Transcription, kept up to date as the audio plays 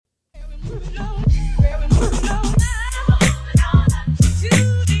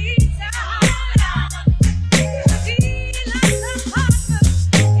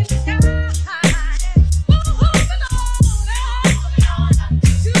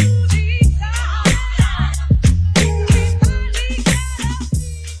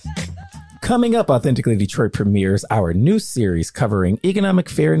Coming up, Authentically Detroit premieres our new series covering economic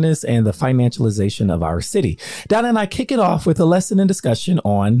fairness and the financialization of our city. Donna and I kick it off with a lesson and discussion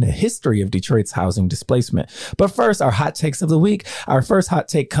on the history of Detroit's housing displacement. But first, our hot takes of the week. Our first hot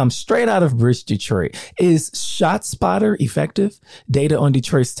take comes straight out of Bridge Detroit. Is ShotSpotter effective? Data on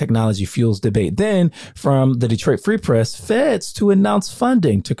Detroit's technology fuels debate. Then, from the Detroit Free Press, feds to announce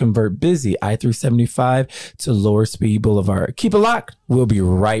funding to convert busy I-375 to Lower Speed Boulevard. Keep it locked. We'll be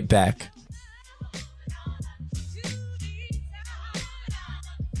right back.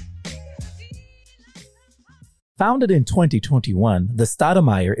 Founded in 2021, the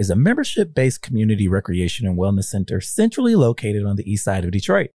Stoudemire is a membership-based community recreation and wellness center centrally located on the east side of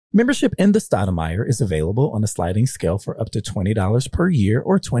Detroit. Membership in the Stoudemire is available on a sliding scale for up to $20 per year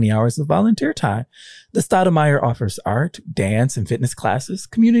or 20 hours of volunteer time. The Stoudemire offers art, dance, and fitness classes,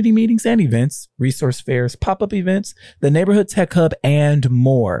 community meetings and events, resource fairs, pop-up events, the neighborhood tech hub, and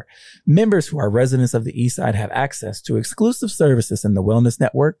more. Members who are residents of the east side have access to exclusive services in the wellness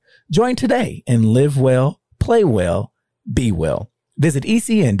network. Join today and live well, play well, be well. Visit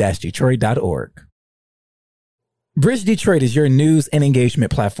ecn-detroit.org. Bridge Detroit is your news and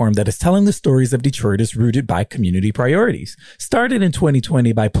engagement platform that is telling the stories of Detroiters rooted by community priorities. Started in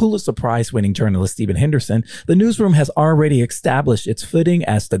 2020 by Pulitzer Prize-winning journalist Stephen Henderson, the newsroom has already established its footing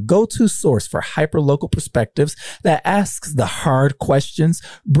as the go-to source for hyper-local perspectives that asks the hard questions,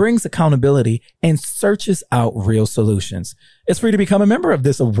 brings accountability, and searches out real solutions. It's free to become a member of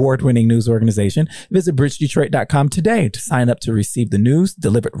this award-winning news organization. Visit bridgedetroit.com today to sign up to receive the news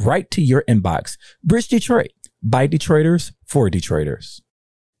delivered right to your inbox. Bridge Detroit. By Detroiters, for Detroiters.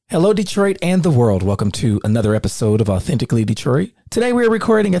 Hello, Detroit and the world. Welcome to another episode of Authentically Detroit. Today, we are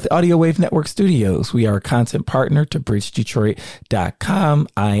recording at the Audio Wave Network Studios. We are a content partner to BridgeDetroit.com.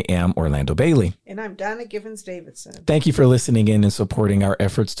 I am Orlando Bailey. And I'm Donna Givens-Davidson. Thank you for listening in and supporting our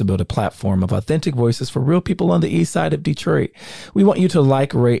efforts to build a platform of authentic voices for real people on the east side of Detroit. We want you to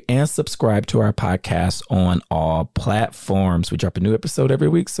like, rate, and subscribe to our podcast on all platforms. We drop a new episode every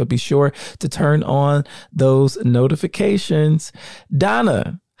week, so be sure to turn on those notifications.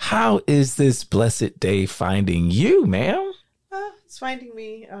 Donna, how is this blessed day finding you, ma'am? It's finding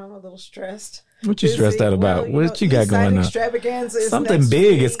me a little stressed. What you stressed out about? Well, what you got going on? Something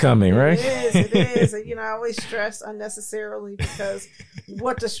big is coming, right? It is. I always stress unnecessarily because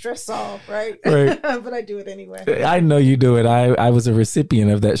what to stress off, right? Right. But I do it anyway. I know you do it. I was a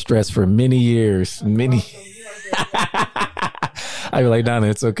recipient of that stress for many years. Awesome. I be like, Donna,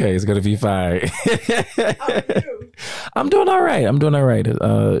 it's okay. It's going to be fine. How are you? I'm doing all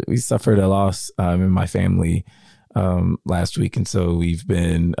right. We suffered a loss in my family last week. And so we've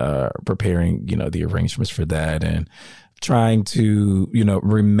been preparing, the arrangements for that and trying to,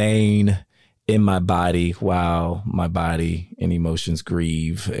 remain in my body while my body and emotions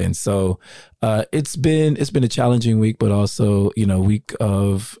grieve. And so it's been a challenging week, but also, week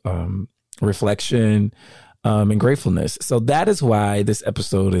of reflection and gratefulness. So that is why this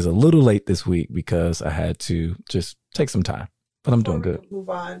episode is a little late this week, because I had to just take some time, but I'm doing good. Move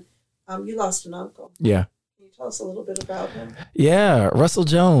on. You lost an uncle. Yeah. Can you tell us a little bit about him? Yeah. Russell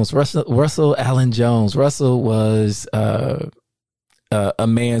Allen Jones. Russell was a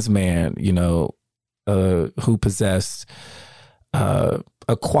man's man, who possessed a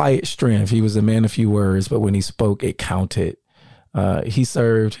quiet strength. He was a man of few words, but when he spoke, it counted. He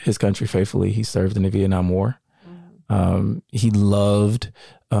served his country faithfully. He served in the Vietnam War. He loved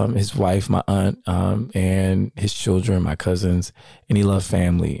his wife, my aunt, and his children, my cousins, and he loved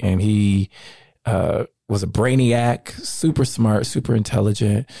family. And he was a brainiac, super smart, super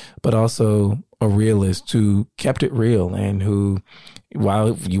intelligent, but also a realist who kept it real and who,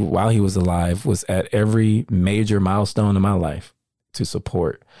 while he was alive, was at every major milestone in my life to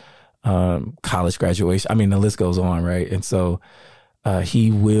support college graduation. I mean, the list goes on, right? And so he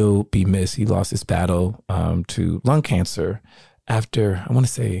will be missed. He lost his battle to lung cancer after, I want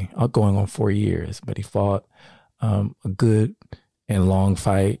to say, going on 4 years, but he fought a good and long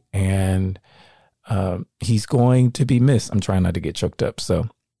fight, and he's going to be missed. I'm trying not to get choked up. So,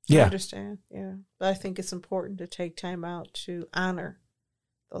 yeah. I understand. Yeah. But I think it's important to take time out to honor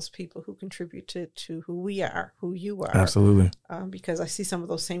those people who contributed to who we are, who you are. Absolutely. Because I see some of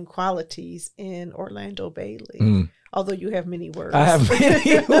those same qualities in Orlando Bailey. Although you have many words. I have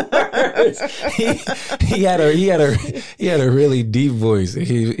many words. He had a really deep voice.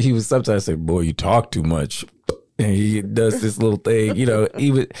 He would sometimes say, "Boy, you talk too much." And he does this little thing, he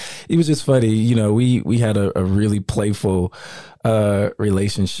was just funny. We had a really playful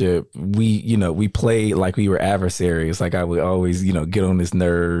relationship, we played like we were adversaries. Like I would always, get on his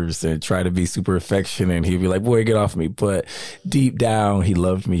nerves and try to be super affectionate. And he'd be like, boy, get off me. But deep down, he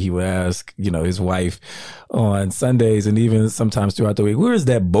loved me. He would ask, his wife on Sundays and even sometimes throughout the week, where's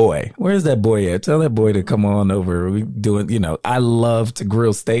that boy? Where's that boy at? Tell that boy to come on over. We doing, I love to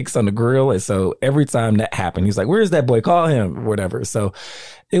grill steaks on the grill. And so every time that happened, he's like, where's that boy? Call him or whatever. So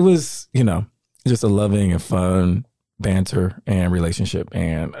it was, just a loving and fun banter and relationship,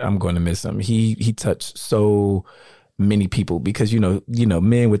 and I'm going to miss him. He touched so many people because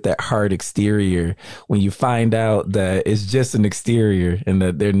men with that hard exterior, when you find out that it's just an exterior and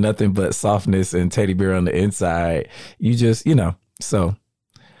that they're nothing but softness and teddy bear on the inside, you just so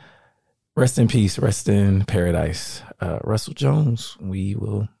rest in peace, rest in paradise, Russell Jones. We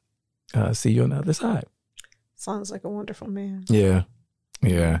will see you on the other side. Sounds like a wonderful man. Yeah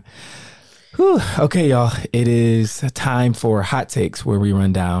Whew. Okay, y'all, it is time for Hot Takes, where we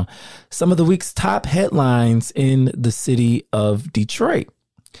run down some of the week's top headlines in the city of Detroit.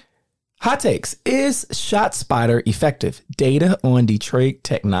 Hot Takes: is ShotSpotter effective? Data on Detroit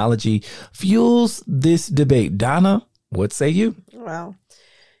technology fuels this debate. Donna, what say you? Well,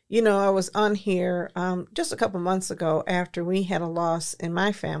 I was on here just a couple months ago after we had a loss in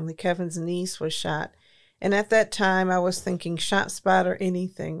my family. Kevin's niece was shot. And at that time, I was thinking ShotSpotter,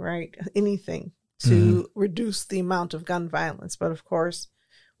 anything, right? Anything to reduce the amount of gun violence. But of course,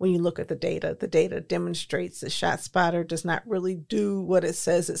 when you look at the data demonstrates that ShotSpotter does not really do what it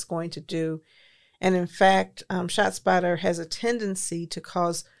says it's going to do. And in fact, ShotSpotter has a tendency to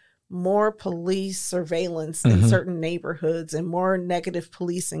cause more police surveillance in certain neighborhoods and more negative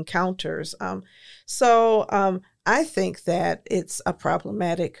police encounters. So I think that it's a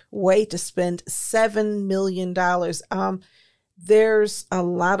problematic way to spend $7 million. There's a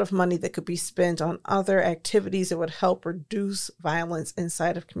lot of money that could be spent on other activities that would help reduce violence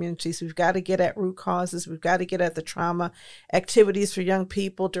inside of communities. We've got to get at root causes. We've got to get at the trauma, activities for young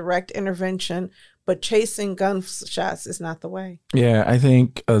people, direct intervention. But chasing gunshots is not the way. Yeah, I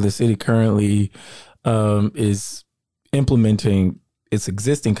think the city currently is implementing its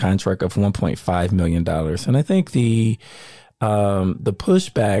existing contract of $1.5 million. And I think the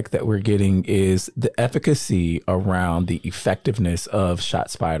pushback that we're getting is the efficacy around the effectiveness of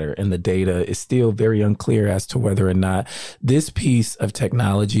ShotSpotter. And the data is still very unclear as to whether or not this piece of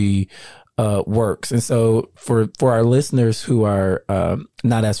technology works. And so for our listeners who are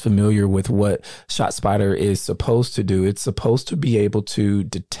not as familiar with what ShotSpotter is supposed to do, it's supposed to be able to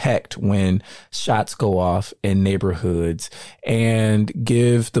detect when shots go off in neighborhoods and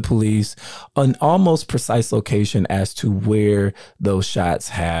give the police an almost precise location as to where those shots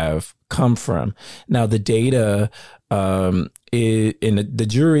have come from. Now, the data the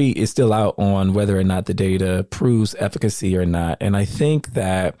jury is still out on whether or not the data proves efficacy or not. And I think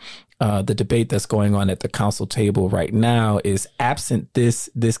that the debate that's going on at the council table right now is, absent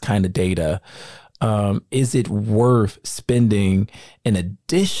this kind of data, is it worth spending an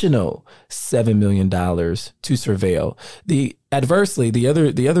additional $7 million to surveil? The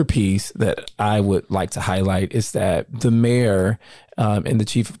other piece that I would like to highlight is that the mayor and the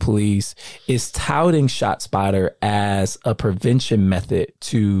chief of police is touting ShotSpotter as a prevention method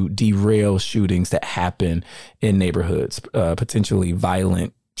to derail shootings that happen in neighborhoods, potentially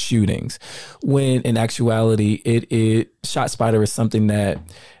violent shootings, when in actuality ShotSpotter is something that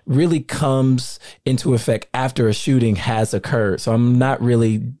really comes into effect after a shooting has occurred. So I'm not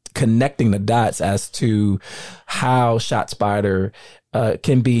really connecting the dots as to how ShotSpotter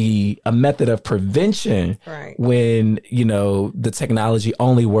can be a method of prevention, right, when the technology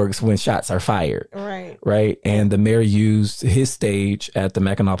only works when shots are fired, right. And the mayor used his stage at the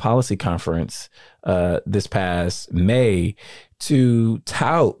Mackinac Policy Conference this past May to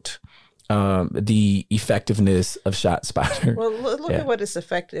tout the effectiveness of ShotSpotter. Well, look at what it's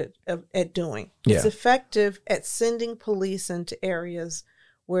effective at doing. It's effective at sending police into areas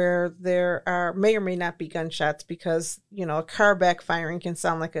where there may or may not be gunshots, because, a car backfiring can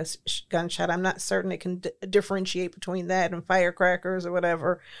sound like a gunshot. I'm not certain it can differentiate between that and firecrackers or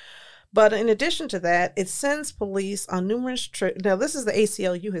whatever. But in addition to that, it sends police on numerous trips. Now, this is the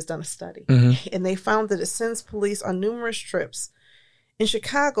ACLU has done a study, and they found that it sends police on numerous trips in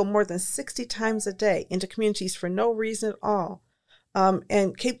Chicago more than 60 times a day into communities for no reason at all,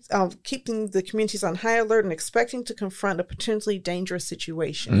 and keeping the communities on high alert and expecting to confront a potentially dangerous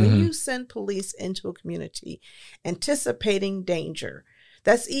situation. When you send police into a community anticipating danger,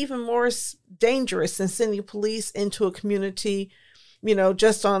 that's even more dangerous than sending police into a community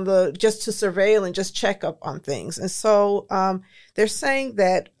just to surveil and just check up on things. And so they're saying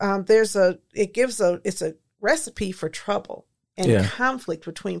that it's a recipe for trouble, and conflict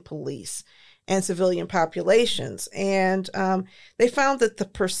between police and civilian populations. And they found that the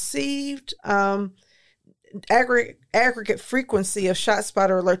perceived aggregate frequency of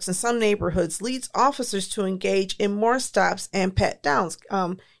ShotSpotter alerts in some neighborhoods leads officers to engage in more stops and pat downs.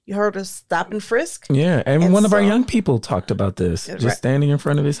 You heard of stop and frisk? Yeah, and one of our young people talked about this, just standing in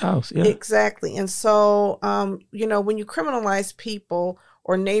front of his house. Yeah, exactly. And so, when you criminalize people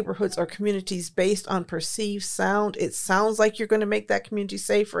or neighborhoods or communities based on perceived sound, it sounds like you're going to make that community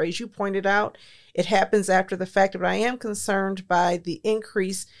safer. As you pointed out, it happens after the fact, but I am concerned by the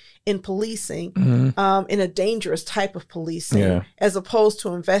increase in policing, in a dangerous type of policing, as opposed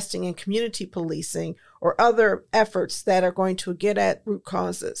to investing in community policing or other efforts that are going to get at root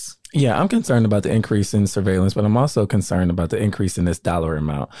causes. Yeah, I'm concerned about the increase in surveillance, but I'm also concerned about the increase in this dollar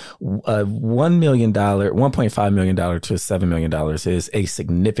amount. $1 million, $1.5 million to $7 million is a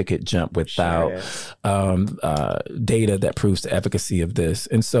significant jump without data that proves the efficacy of this.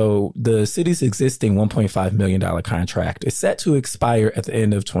 And so the city's existing $1.5 million contract is set to expire at the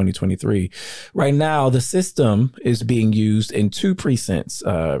end of 2023. Right now, the system is being used in two precincts,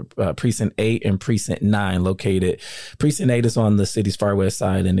 Precinct 8 and Precinct 9 located. Precinct 8 is on the city's far west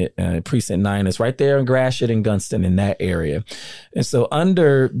side, and Precinct 9 is right there in Gratiot and Gunston in that area. And so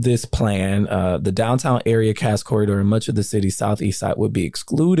under this plan, the downtown area, Cass Corridor, and much of the city's southeast side would be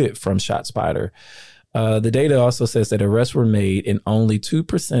excluded from ShotSpotter. The data also says that arrests were made in only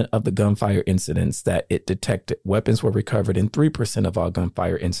 2% of the gunfire incidents that it detected. Weapons were recovered in 3% of all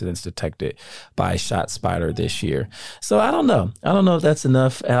gunfire incidents detected by ShotSpotter this year. So I don't know. I don't know if that's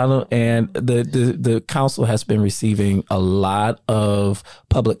enough. And the council has been receiving a lot of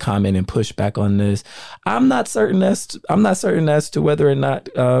public comment and pushback on this. I'm not certain as to whether or not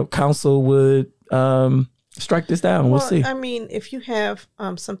council would strike this down. We'll see. I mean, if you have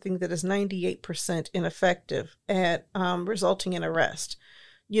something that is 98% ineffective at resulting in arrest,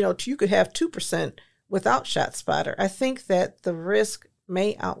 you could have 2% without ShotSpotter. I think that the risk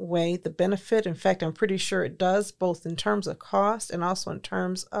may outweigh the benefit. In fact, I'm pretty sure it does, both in terms of cost and also in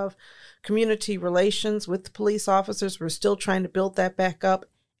terms of community relations with the police officers. We're still trying to build that back up,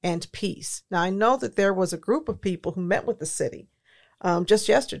 and peace. Now, I know that there was a group of people who met with the city just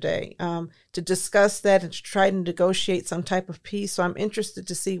yesterday to discuss that and to try to negotiate some type of peace. So I'm interested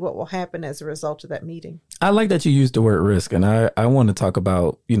to see what will happen as a result of that meeting. I like that you used the word risk, and I want to talk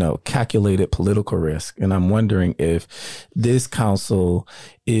about, calculated political risk. And I'm wondering if this council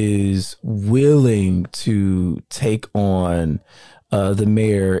is willing to take on the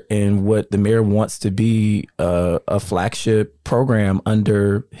mayor and what the mayor wants to be a flagship program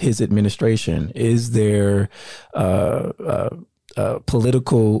under his administration. Is there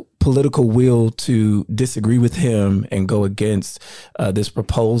political will to disagree with him and go against this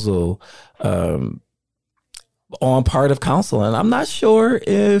proposal on part of council? And I'm not sure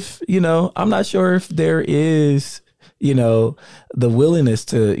if there is, the willingness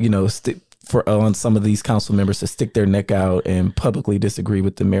to, on some of these council members to stick their neck out and publicly disagree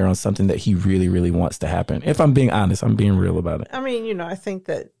with the mayor on something that he really, really wants to happen. If I'm being honest, I'm being real about it. I mean, I think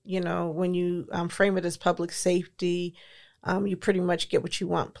that, when you frame it as public safety, you pretty much get what you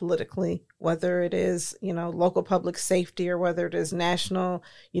want politically, whether it is, local public safety or whether it is national,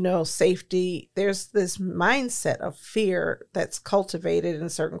 safety. There's this mindset of fear that's cultivated in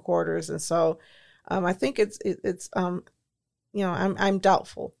certain quarters. And so I think I'm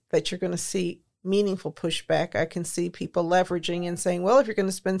doubtful that you're going to see meaningful pushback. I can see people leveraging and saying, well, if you're going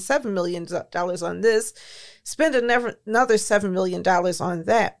to spend $7 million on this, spend another $7 million on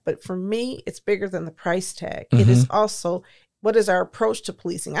that. But for me, it's bigger than the price tag. Mm-hmm. It is also, what is our approach to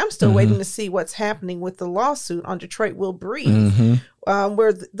policing? I'm still waiting to see what's happening with the lawsuit on Detroit Will Breathe,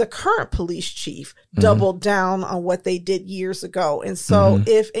 where the current police chief doubled down on what they did years ago. And so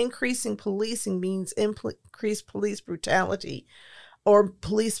if increasing policing means increased police brutality or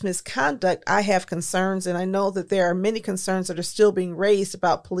police misconduct, I have concerns. And I know that there are many concerns that are still being raised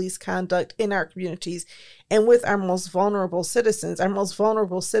about police conduct in our communities and with our most vulnerable citizens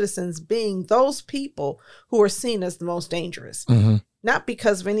being those people who are seen as the most dangerous, not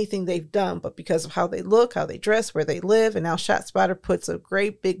because of anything they've done, but because of how they look, how they dress, where they live. And now ShotSpotter puts a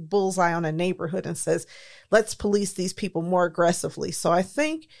great big bullseye on a neighborhood and says, let's police these people more aggressively. So I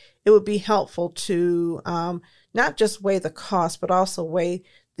think it would be helpful to not just weigh the cost, but also weigh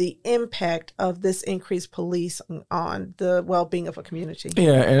the impact of this increased police on the well-being of a community.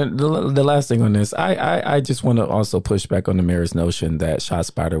 Yeah, and the last thing on this, I just want to also push back on the mayor's notion that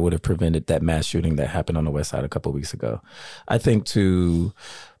ShotSpotter would have prevented that mass shooting that happened on the West Side a couple of weeks ago. I think to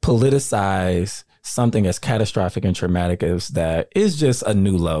politicize something as catastrophic and traumatic as that is just a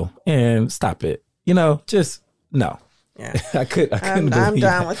new low. And stop it. Just no. Yeah. I'm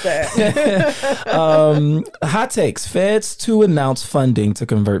down with that. Hot takes. Feds to announce funding to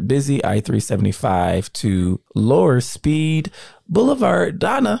convert busy I-375 to lower speed boulevard.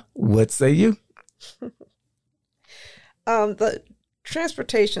 Donna, what say you? The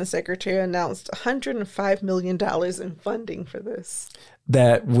Transportation Secretary announced $105 million in funding for this.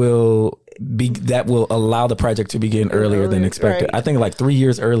 That will allow the project to begin earlier than expected. Right. I think like 3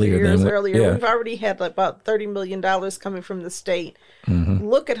 years earlier. Yeah. We've already had like about $30 million coming from the state. Mm-hmm.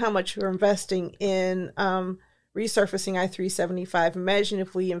 Look at how much we're investing in resurfacing I-375. Imagine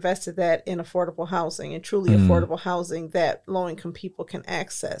if we invested that in affordable housing and truly affordable housing that low-income people can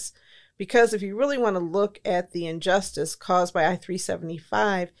access. Because if you really want to look at the injustice caused by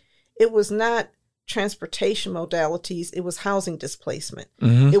I-375, it was not transportation modalities, it was housing displacement.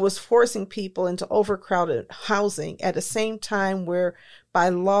 Mm-hmm. It was forcing people into overcrowded housing at the same time where by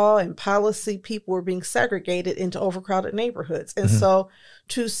law and policy, people were being segregated into overcrowded neighborhoods. And so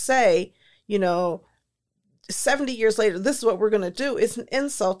to say, 70 years later, this is what we're going to do, is an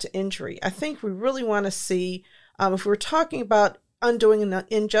insult to injury. I think we really want to see, if we're talking about undoing an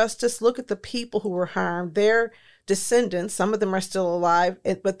injustice, look at the people who were harmed, their descendants, some of them are still alive,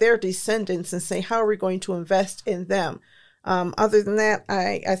 but their descendants, and say, how are we going to invest in them? Other than that,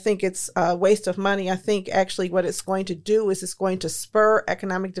 I think it's a waste of money. I think actually what it's going to do is it's going to spur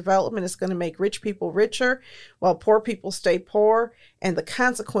economic development. It's going to make rich people richer while poor people stay poor. And the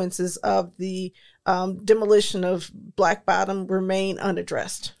consequences of the demolition of Black Bottom remain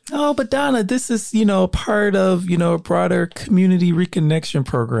unaddressed. Oh, but Donna, this is, part of, a broader community reconnection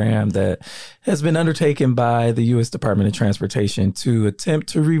program that has been undertaken by the U.S. Department of Transportation to attempt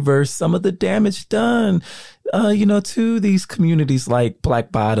to reverse some of the damage done, to these communities like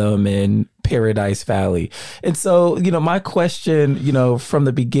Black Bottom and Paradise Valley. And so, my question, from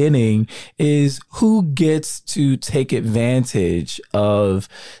the beginning is who gets to take advantage of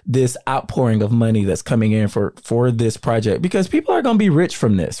this outpouring of money that's coming in for this project? Because people are going to be rich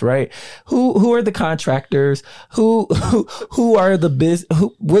from this, right? Who are the contractors? Who are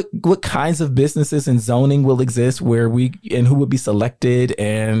the what kinds of businesses and zoning will exist and who would be selected,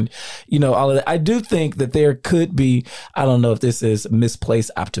 and all of that. I do think that there could be, I don't know if this is misplaced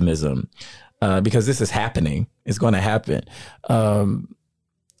optimism, because this is happening. It's going to happen.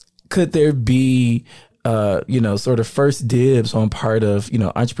 Could there be, sort of first dibs on part of,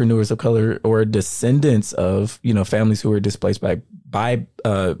 entrepreneurs of color or descendants of, families who were displaced by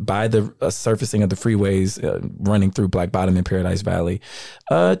the surfacing of the freeways running through Black Bottom and Paradise Valley,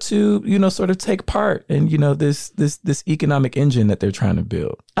 to, sort of take part in, this economic engine that they're trying to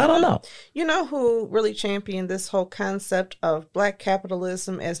build? I don't know. You know who really championed this whole concept of Black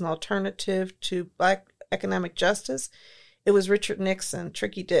capitalism as an alternative to Black economic justice? It was Richard Nixon.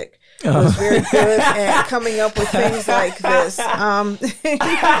 Tricky Dick was very good at coming up with things like this. You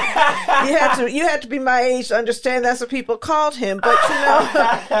had to be my age to understand that's what people called him.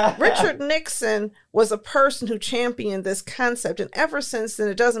 But Richard Nixon was a person who championed this concept, and ever since then,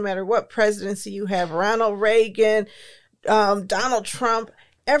 it doesn't matter what presidency you have, Ronald Reagan, Donald Trump.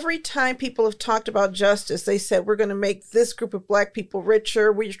 Every time people have talked about justice, they said, we're going to make this group of Black people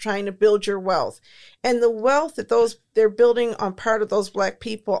richer. We're trying to build your wealth. And the wealth that they're building on part of those Black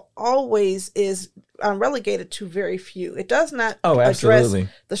people always is relegated to very few. It does not address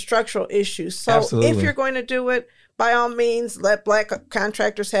the structural issues. So if you're going to do it, by all means, let Black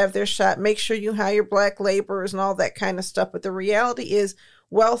contractors have their shot. Make sure you hire Black laborers and all that kind of stuff. But the reality is,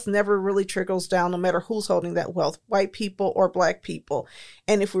 wealth never really trickles down, no matter who's holding that wealth, white people or Black people.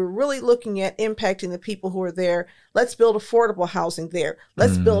 And if we're really looking at impacting the people who are there, let's build affordable housing there.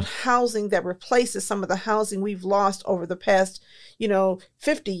 Let's build housing that replaces some of the housing we've lost over the past,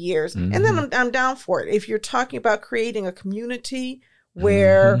 50 years. And then I'm down for it. If you're talking about creating a community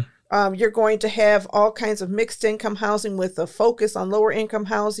where you're going to have all kinds of mixed income housing with a focus on lower income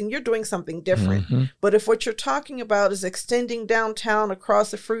housing, you're doing something different. But if what you're talking about is extending downtown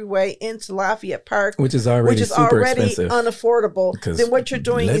across the freeway into Lafayette Park, which is already unaffordable, then what you're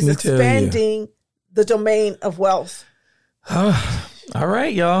doing is expanding the domain of wealth. All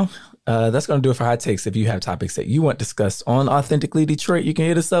right, y'all. That's going to do it for Hot Takes. If you have topics that you want discussed on Authentically Detroit, you can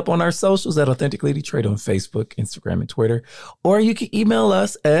hit us up on our socials at Authentically Detroit on Facebook, Instagram, and Twitter. Or you can email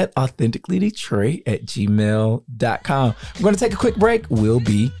us at authenticallydetroit@gmail.com. We're going to take a quick break. We'll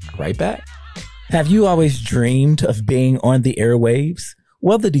be right back. Have you always dreamed of being on the airwaves?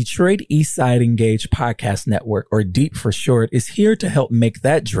 Well, the Detroit Eastside Engage Podcast Network, or DEEP for short, is here to help make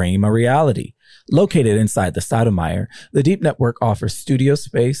that dream a reality. Located inside the Stoudemire, the Deep Network offers studio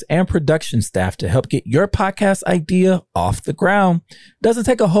space and production staff to help get your podcast idea off the ground. Doesn't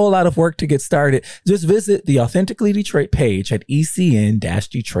take a whole lot of work to get started. Just visit the Authentically Detroit page at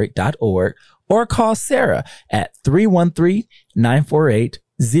ecn-detroit.org or call Sarah at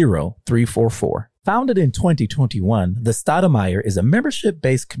 313-948-0344. Founded in 2021, the Stoudemire is a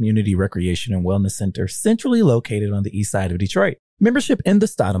membership-based community recreation and wellness center centrally located on the east side of Detroit. Membership in the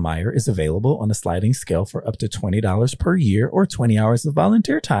Stoudemire is available on a sliding scale for up to $20 per year or 20 hours of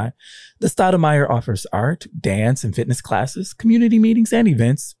volunteer time. The Stoudemire offers art, dance, and fitness classes, community meetings and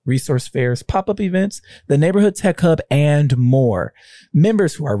events, resource fairs, pop-up events, the Neighborhood Tech Hub, and more.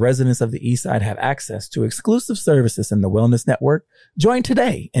 Members who are residents of the East Side have access to exclusive services in the Wellness Network. Join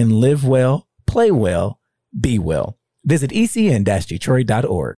today and live well, play well, be well. Visit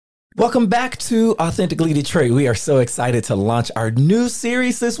ecn-detroit.org. Welcome back to Authentically Detroit. We are so excited to launch our new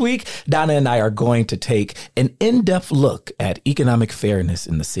series this week. Donna and I are going to take an in-depth look at economic fairness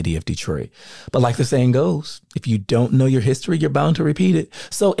in the city of Detroit. But like the saying goes, if you don't know your history, you're bound to repeat it.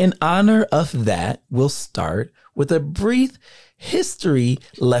 So in honor of that, we'll start with a brief history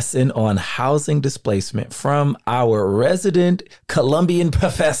lesson on housing displacement from our resident Columbian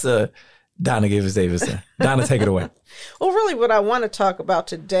professor, Donna Givens-Davison. Donna, take it away. Well, really what I want to talk about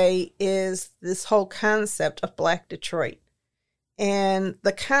today is this whole concept of Black Detroit. And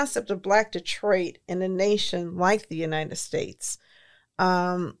the concept of Black Detroit in a nation like the United States,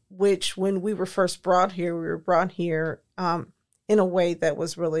 which when we were first brought here, we were brought here in a way that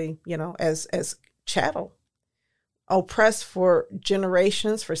was really, as chattel, oppressed for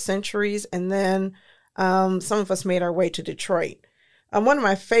generations, for centuries. And then some of us made our way to Detroit. One of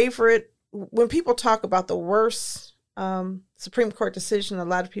my favorite, when people talk about the worst Supreme Court decision, a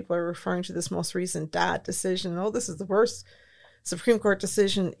lot of people are referring to this most recent Dodd decision. Oh, this is the worst Supreme Court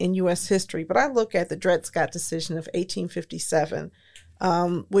decision in U.S. history. But I look at the Dred Scott decision of 1857,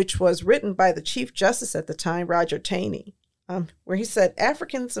 which was written by the Chief Justice at the time, Roger Taney, where he said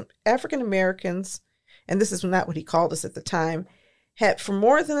African Americans, and this is not what he called us at the time, had for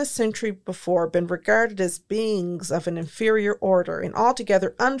more than a century before been regarded as beings of an inferior order and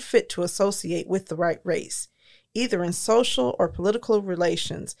altogether unfit to associate with the white race, either in social or political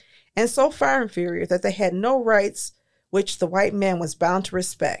relations, and so far inferior that they had no rights which the white man was bound to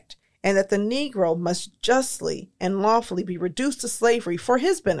respect, and that the Negro must justly and lawfully be reduced to slavery for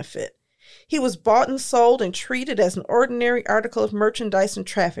his benefit. He was bought and sold and treated as an ordinary article of merchandise and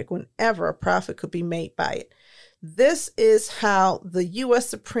traffic whenever a profit could be made by it. This is how the U.S.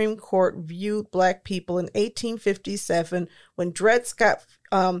 Supreme Court viewed Black people in 1857 when Dred Scott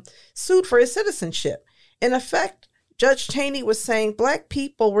sued for his citizenship. In effect, Judge Taney was saying Black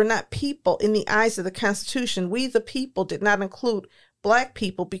people were not people in the eyes of the Constitution. We, the people, did not include Black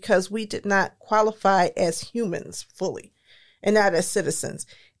people because we did not qualify as humans fully and not as citizens.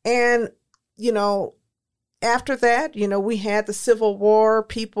 And, after that, we had the Civil War.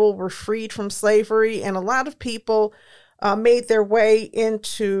 People were freed from slavery, and a lot of people made their way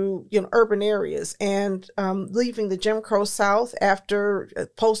into, urban areas and leaving the Jim Crow South after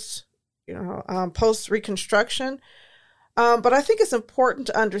post-Reconstruction. But I think it's important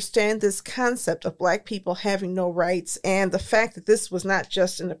to understand this concept of Black people having no rights and the fact that this was not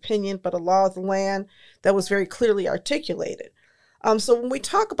just an opinion, but a law of the land that was very clearly articulated. So when we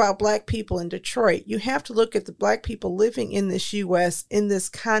talk about Black people in Detroit, you have to look at the Black people living in this U.S. in this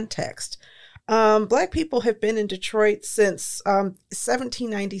context. Black people have been in Detroit since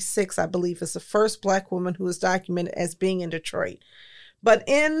 1796, I believe, is the first Black woman who was documented as being in Detroit. But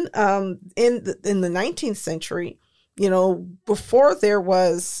in the 19th century, before there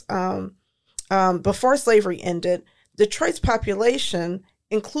was before slavery ended, Detroit's population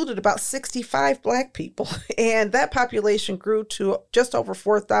included about 65 Black people, and that population grew to just over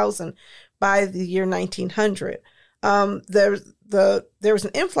 4,000 by the year 1900. There was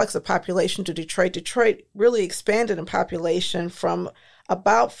an influx of population to Detroit. Detroit really expanded in population from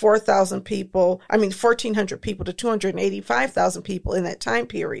about 1,400 people to 285,000 people in that time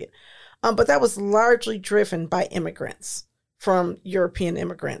period. But that was largely driven by immigrants from European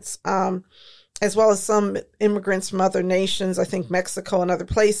immigrants, as well as some immigrants from other nations, I think Mexico and other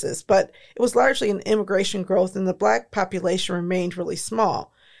places. But it was largely an immigration growth, and the Black population remained really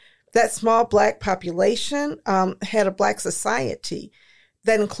small. That small Black population had a Black society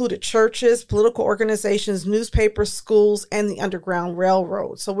that included churches, political organizations, newspapers, schools, and the Underground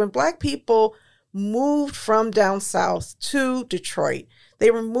Railroad. So when Black people moved from down south to Detroit, they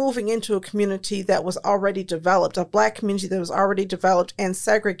were moving into a community that was already developed, a Black community that was already developed and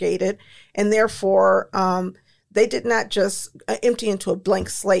segregated, and therefore they did not just empty into a blank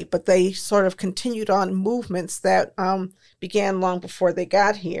slate, but they sort of continued on movements that began long before they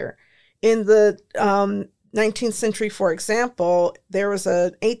got here. In the 19th century, for example, there was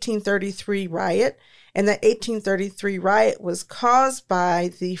an 1833 riot, and that 1833 riot was caused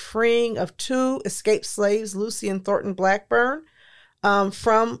by the freeing of two escaped slaves, Lucy and Thornton Blackburn,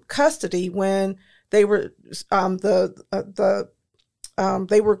 from custody when they were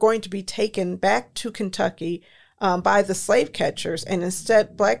they were going to be taken back to Kentucky by the slave catchers, and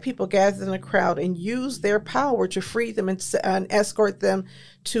instead Black people gathered in a crowd and used their power to free them and escort them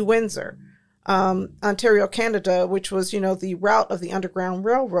to Windsor, Ontario, Canada, which was, the route of the Underground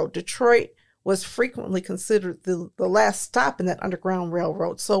Railroad. Detroit was frequently considered the last stop in that Underground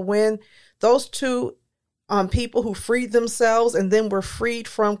Railroad. So when those two people who freed themselves and then were freed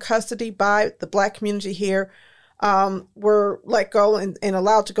from custody by the Black community here were let go and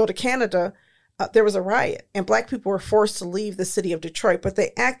allowed to go to Canada, there was a riot, and Black people were forced to leave the city of Detroit, but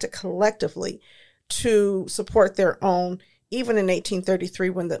they acted collectively to support their own, even in 1833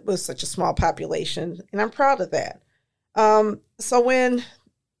 when that was such a small population, and I'm proud of that. So when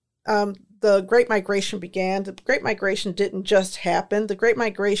the Great Migration began, the Great Migration didn't just happen. The Great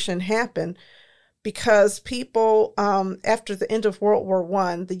Migration happened because people, after the end of World War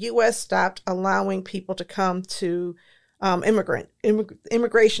I, the U.S. stopped allowing people to come to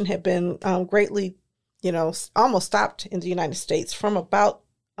Immigration had been greatly, almost stopped in the United States from about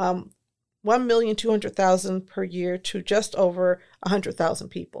 1,200,000 per year to just over 100,000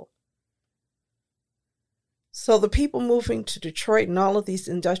 people. So the people moving to Detroit and all of these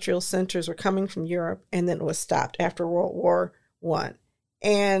industrial centers were coming from Europe, and then it was stopped after World War I.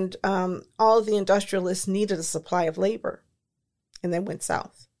 And all of the industrialists needed a supply of labor, and they went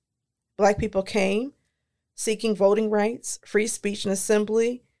south. Black people came seeking voting rights, free speech and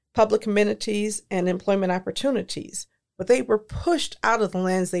assembly, public amenities, and employment opportunities. But they were pushed out of the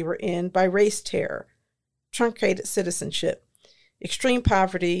lands they were in by race terror, truncated citizenship, extreme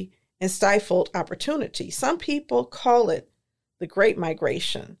poverty, and stifled opportunity. Some people call it the Great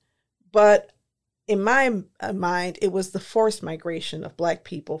Migration, but in my mind, it was the forced migration of Black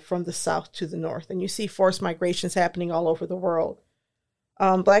people from the South to the North. And you see forced migrations happening all over the world.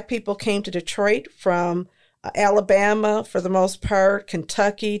 Black people came to Detroit from Alabama, for the most part,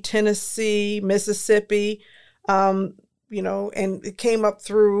 Kentucky, Tennessee, Mississippi, and it came up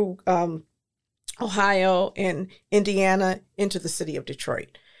through Ohio and Indiana into the city of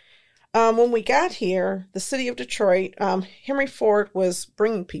Detroit. When we got here, the city of Detroit, Henry Ford was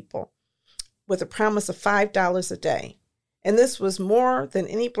bringing people with a promise of $5 a day. And this was more than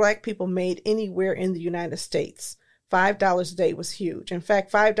any Black people made anywhere in the United States. $5 a day was huge. In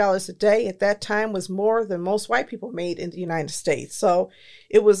fact, $5 a day at that time was more than most white people made in the United States. So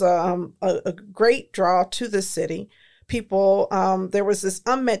it was a great draw to the city. People, there was this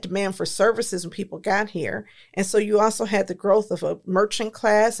unmet demand for services when people got here. And so you also had the growth of a merchant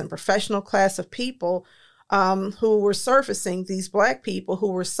class and professional class of people who were servicing these Black people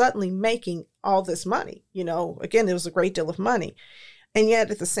who were suddenly making all this money. Again, it was a great deal of money. And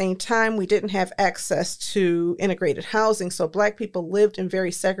yet at the same time, we didn't have access to integrated housing. So Black people lived in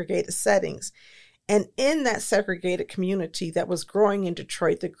very segregated settings. And in that segregated community that was growing in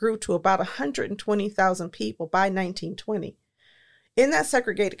Detroit, that grew to about 120,000 people by 1920. In that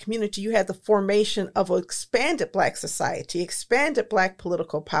segregated community, you had the formation of an expanded Black society, expanded Black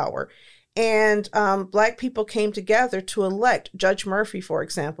political power. And Black people came together to elect Judge Murphy, for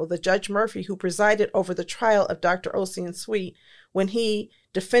example, the Judge Murphy who presided over the trial of Dr. Ossian Sweet when he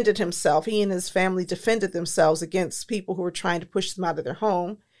defended himself. He and his family defended themselves against people who were trying to push them out of their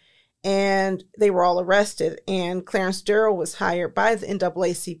home. And they were all arrested. And Clarence Darrow was hired by the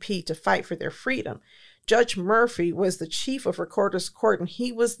NAACP to fight for their freedom. Judge Murphy was the chief of Recorder's Court, and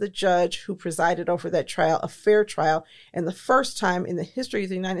he was the judge who presided over that trial, a fair trial, and the first time in the history of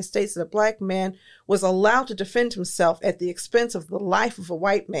the United States that a Black man was allowed to defend himself at the expense of the life of a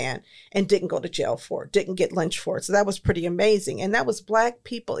white man and didn't go to jail for it, didn't get lynched for it. So that was pretty amazing. And that was Black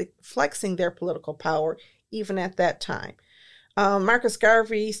people flexing their political power even at that time. Marcus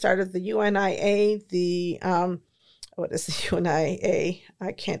Garvey started the UNIA, what is the UNIA?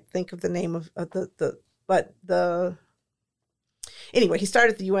 I can't think of the name of anyway, he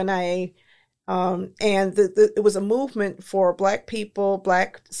started the UNIA, and it was a movement for Black people,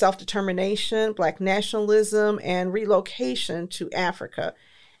 Black self-determination, Black nationalism, and relocation to Africa.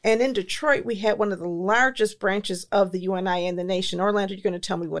 And in Detroit, we had one of the largest branches of the UNIA in the nation. Orlando, you're going to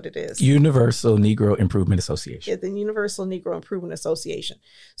tell me what it is. Universal Negro Improvement Association. Yeah, the Universal Negro Improvement Association.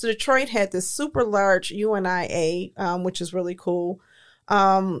 So Detroit had this super large UNIA, which is really cool.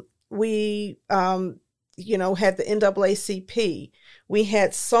 had the NAACP. We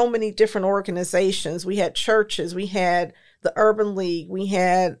had so many different organizations. We had churches. We had the Urban League. We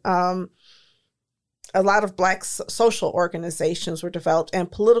had a lot of Black social organizations were developed,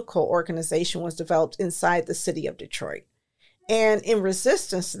 and political organization was developed inside the city of Detroit. And in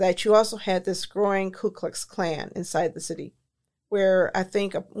resistance to that, you also had this growing Ku Klux Klan inside the city, where I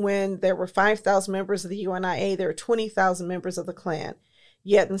think when there were 5,000 members of the UNIA, there were 20,000 members of the Klan.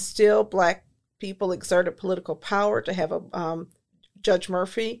 Yet and still, Black people exerted political power to have Judge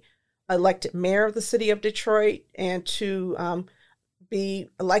Murphy elected mayor of the city of Detroit, and to be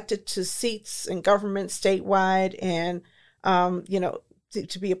elected to seats in government statewide, and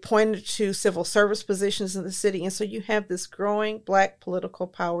to be appointed to civil service positions in the city. And so you have this growing Black political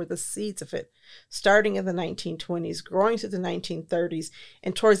power, the seeds of it, starting in the 1920s, growing to the 1930s.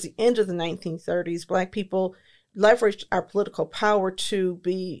 And towards the end of the 1930s, Black people leveraged our political power to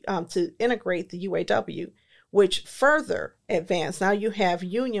integrate the UAW, which further advanced. Now you have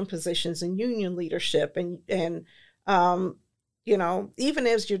union positions and union leadership, and even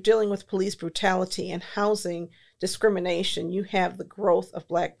as you're dealing with police brutality and housing discrimination, you have the growth of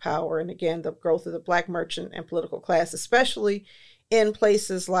Black power, and again, the growth of the Black merchant and political class, especially in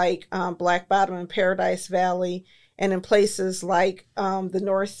places like Black Bottom and Paradise Valley, and in places like the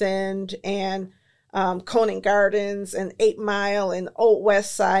North End and Conant Gardens and 8 Mile and Old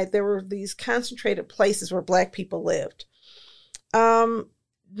West Side. There were these concentrated places where Black people lived.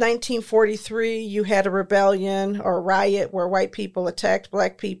 1943, you had a rebellion or a riot where white people attacked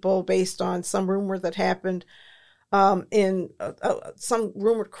Black people based on some rumor that happened in some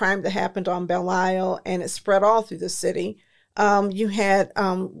rumored crime that happened on Belle Isle, and it spread all through the city. You had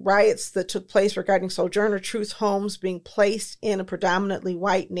riots that took place regarding Sojourner Truth homes being placed in a predominantly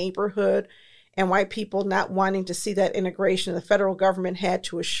white neighborhood, and white people not wanting to see that integration. The federal government had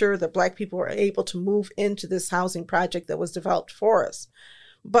to assure that Black people were able to move into this housing project that was developed for us.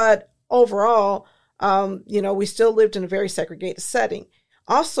 But overall, we still lived in a very segregated setting.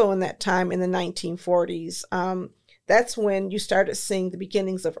 Also in that time, in the 1940s, that's when you started seeing the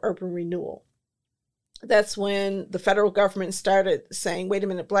beginnings of urban renewal. That's when the federal government started saying, wait a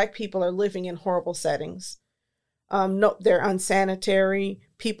minute, Black people are living in horrible settings. No, they're unsanitary.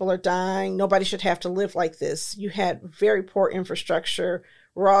 People are dying. Nobody should have to live like this. You had very poor infrastructure,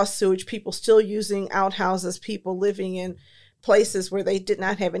 raw sewage, people still using outhouses, people living in places where they did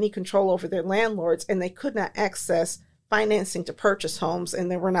not have any control over their landlords, and they could not access financing to purchase homes, and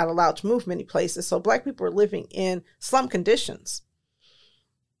they were not allowed to move many places. So Black people were living in slum conditions.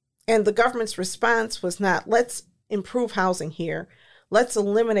 And the government's response was not, let's improve housing here. Let's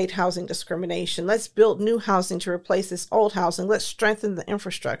eliminate housing discrimination. Let's build new housing to replace this old housing. Let's strengthen the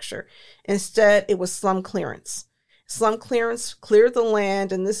infrastructure. Instead, it was slum clearance. Slum clearance cleared the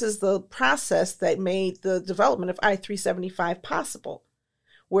land, and this is the process that made the development of I-375 possible,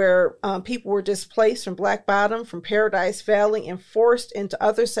 where people were displaced from Black Bottom, from Paradise Valley, and forced into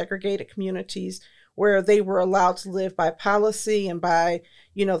other segregated communities where they were allowed to live by policy and by,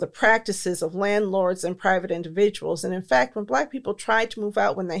 the practices of landlords and private individuals. And in fact, when Black people tried to move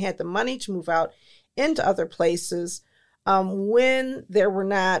out, when they had the money to move out into other places, when there were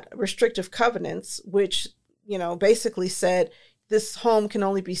not restrictive covenants, which, basically said this home can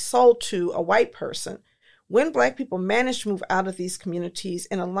only be sold to a white person, when Black people managed to move out of these communities,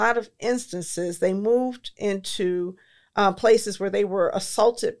 in a lot of instances, they moved into places where they were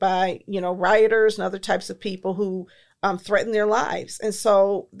assaulted by, rioters and other types of people who threatened their lives. And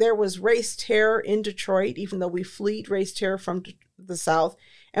so there was race terror in Detroit, even though we fled race terror from the South,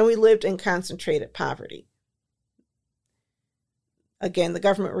 and we lived in concentrated poverty. Again, the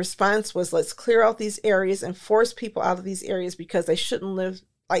government response was, let's clear out these areas and force people out of these areas because they shouldn't live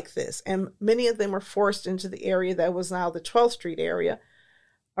like this. And many of them were forced into the area that was now the 12th Street area,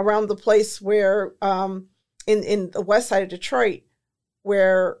 around the place where, in the west side of Detroit,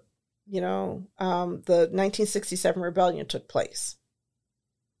 where, the 1967 rebellion took place.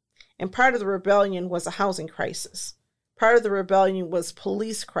 And part of the rebellion was a housing crisis. Part of the rebellion was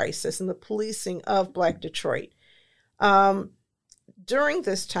police crisis and the policing of Black Detroit. During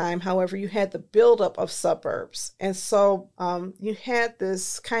this time, however, you had the buildup of suburbs. And so you had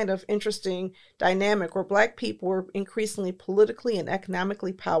this kind of interesting dynamic where Black people were increasingly politically and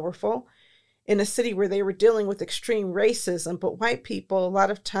economically powerful in a city where they were dealing with extreme racism, but white people a lot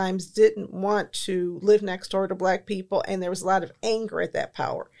of times didn't want to live next door to Black people, and there was a lot of anger at that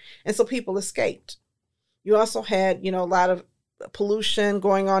power. And so people escaped. You also had, a lot of pollution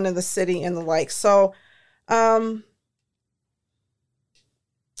going on in the city and the like. So,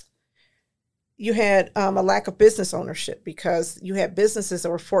 You had a lack of business ownership because you had businesses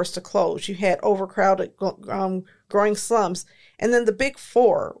that were forced to close. You had overcrowded, growing slums. And then the big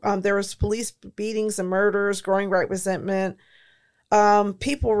four, there was police beatings and murders, growing right resentment,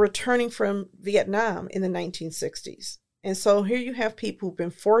 people returning from Vietnam in the 1960s. And so here you have people who've been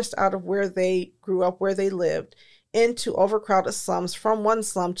forced out of where they grew up, where they lived, into overcrowded slums, from one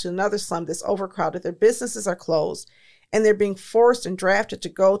slum to another slum that's overcrowded. Their businesses are closed, and they're being forced and drafted to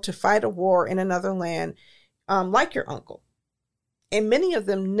go to fight a war in another land, like your uncle. And many of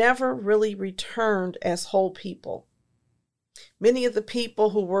them never really returned as whole people. Many of the people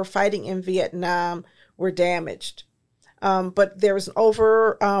who were fighting in Vietnam were damaged. But there was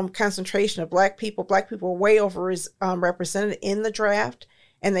an concentration of Black people. Black people were way over represented in the draft,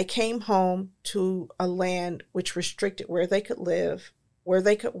 and they came home to a land which restricted where they could live, where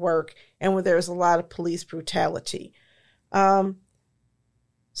they could work, and where there was a lot of police brutality.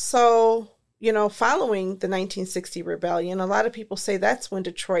 So, following the 1960 rebellion, a lot of people say that's when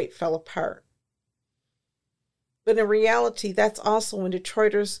Detroit fell apart. But in reality, that's also when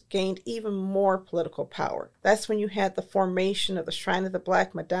Detroiters gained even more political power. That's when you had the formation of the Shrine of the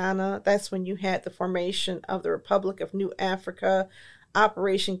Black Madonna. That's when you had the formation of the Republic of New Africa,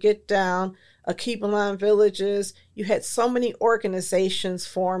 Operation Get Down, Akibalan villages. You had so many organizations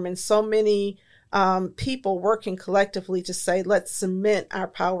form and so many people working collectively to say, let's cement our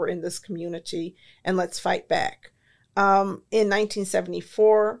power in this community and let's fight back. In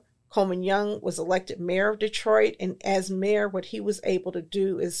 1974, Coleman Young was elected mayor of Detroit, and as mayor, what he was able to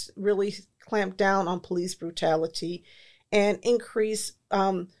do is really clamp down on police brutality and increase,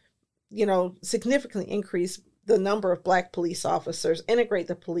 significantly increase the number of Black police officers, integrate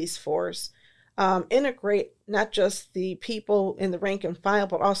the police force, integrate not just the people in the rank and file,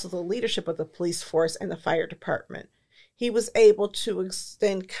 but also the leadership of the police force and the fire department. He was able to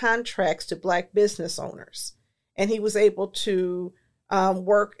extend contracts to Black business owners, and he was able to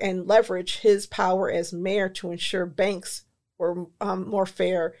work and leverage his power as mayor to ensure banks were more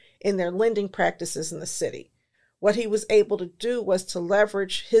fair in their lending practices in the city. What he was able to do was to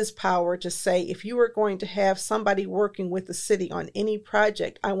leverage his power to say, if you are going to have somebody working with the city on any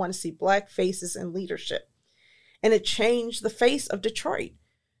project, I want to see Black faces in leadership. And it changed the face of Detroit.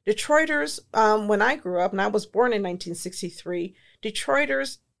 Detroiters, when I grew up, and I was born in 1963,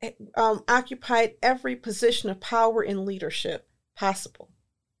 Detroiters occupied every position of power in leadership possible.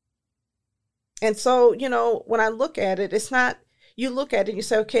 And so, when I look at it, it's not, you look at it and you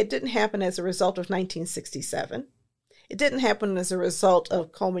say, okay, it didn't happen as a result of 1967. It didn't happen as a result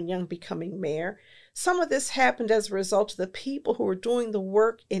of Coleman Young becoming mayor. Some of this happened as a result of the people who were doing the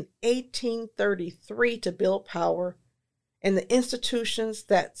work in 1833 to build power and the institutions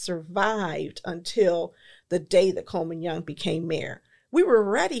that survived until the day that Coleman Young became mayor. We were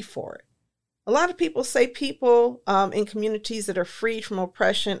ready for it. A lot of people say people in communities that are freed from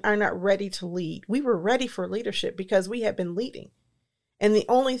oppression are not ready to lead. We were ready for leadership because we had been leading. And the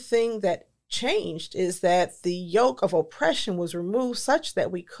only thing that changed is that the yoke of oppression was removed such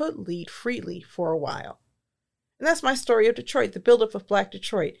that we could lead freely for a while. And that's my story of Detroit, the buildup of Black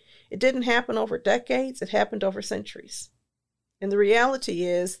Detroit. It didn't happen over decades, it happened over centuries. And the reality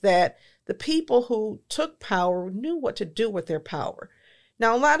is that the people who took power knew what to do with their power.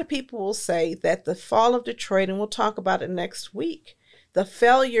 Now, a lot of people will say that the fall of Detroit, and we'll talk about it next week, the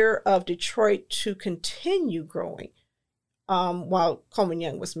failure of Detroit to continue growing while Coleman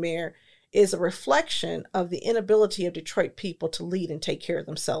Young was mayor is a reflection of the inability of Detroit people to lead and take care of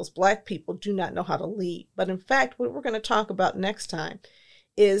themselves. Black people do not know how to lead. But in fact, what we're going to talk about next time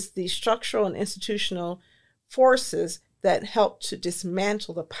is the structural and institutional forces that help to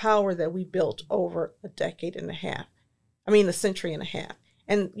dismantle the power that we built over a century and a half.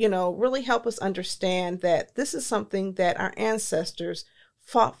 And, really help us understand that this is something that our ancestors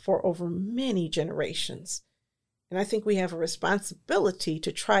fought for over many generations. And I think we have a responsibility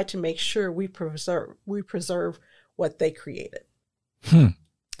to try to make sure we preserve what they created.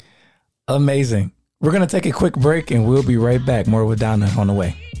 Amazing. We're going to take a quick break and we'll be right back. More with Donna on the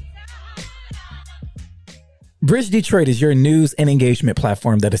way. Bridge Detroit is your news and engagement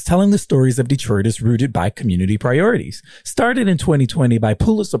platform that is telling the stories of Detroiters rooted by community priorities. Started in 2020 by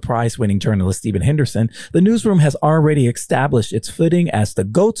Pulitzer Prize-winning journalist Stephen Henderson, the newsroom has already established its footing as the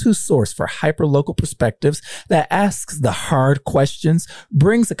go-to source for hyper-local perspectives that asks the hard questions,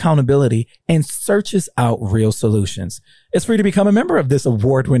 brings accountability, and searches out real solutions. It's free to become a member of this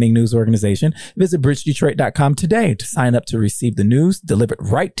award-winning news organization. Visit bridgedetroit.com today to sign up to receive the news delivered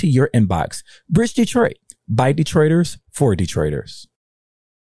right to your inbox. Bridge Detroit. By Detroiters, for Detroiters.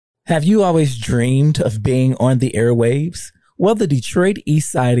 Have you always dreamed of being on the airwaves? Well, the Detroit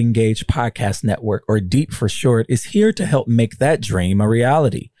Eastside Engage Podcast Network, or DEEP for short, is here to help make that dream a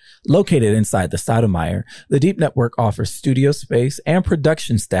reality. Located inside the Stoudemire, the DEEP Network offers studio space and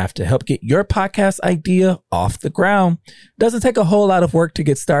production staff to help get your podcast idea off the ground. Doesn't take a whole lot of work to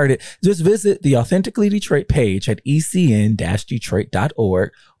get started. Just visit the Authentically Detroit page at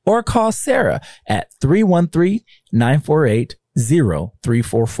ecn-detroit.org or call Sarah at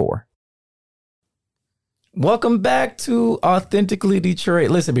 313-948-0344. Welcome back to Authentically Detroit.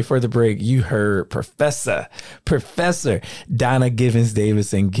 Listen, before the break, you heard Professor Donna Givens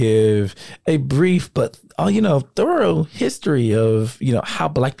Davison give a brief but thorough history of, how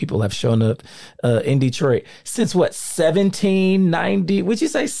Black people have shown up in Detroit since 1790? Would you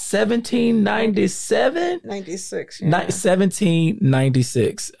say 1797? 96.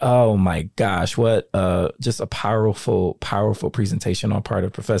 1796. Oh my gosh. What just a powerful presentation on part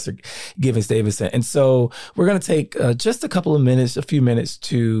of Professor Givens Davison. And so we're going to take just a few minutes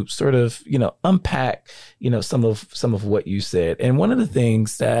to sort of, unpack, some of what you said. And one of the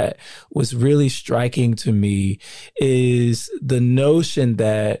things that was really striking to me is the notion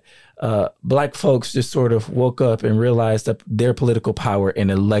that Black folks just sort of woke up and realized that their political power and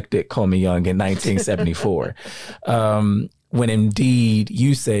elected Comey Young in 1974. When indeed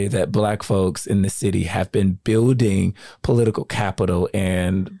you say that Black folks in the city have been building political capital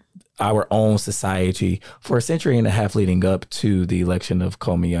and our own society for a century and a half leading up to the election of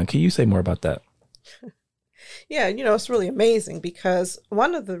Comey Young. Can you say more about that? Yeah, it's really amazing because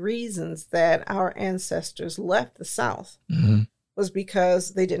one of the reasons that our ancestors left the South was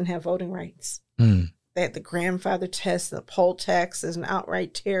because they didn't have voting rights. They had the grandfather test, the poll tax as an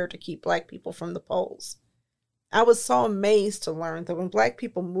outright terror to keep Black people from the polls. I was so amazed to learn that when Black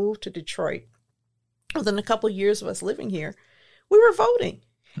people moved to Detroit, within a couple of years of us living here, we were voting.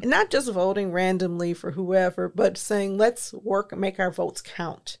 And not just voting randomly for whoever, but saying, let's work and make our votes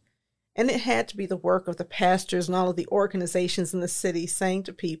count. And it had to be the work of the pastors and all of the organizations in the city saying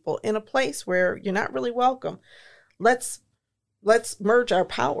to people, in a place where you're not really welcome, let's merge our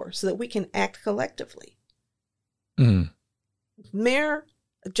power so that we can act collectively.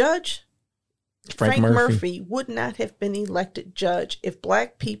 Judge Frank Murphy would not have been elected judge if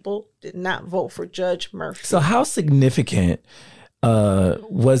Black people did not vote for Judge Murphy. So how significant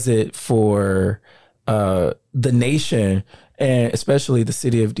was it for the nation, and especially the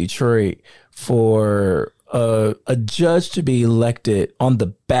city of Detroit, for a judge to be elected on the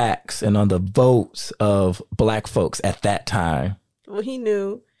backs and on the votes of Black folks at that time? Well, he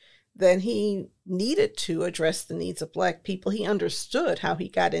knew that he needed to address the needs of Black people. He understood how he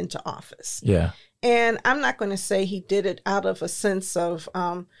got into office. Yeah. And I'm not going to say he did it out of a sense of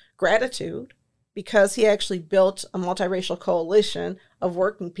gratitude, because he actually built a multiracial coalition of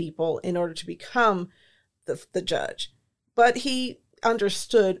working people in order to become the judge. But he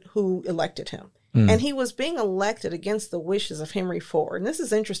understood who elected him. And he was being elected against the wishes of Henry Ford. And this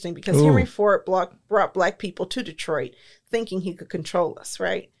is interesting because Henry Ford brought Black people to Detroit thinking he could control us,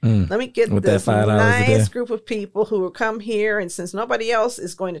 right? Let me get with this nice group of people who will come here, and since nobody else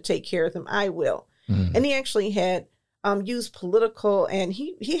is going to take care of them, I will. And he actually had used political, and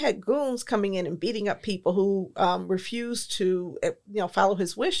he had goons coming in and beating up people who refused to follow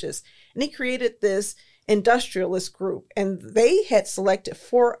his wishes. And he created this industrialist group, and they had selected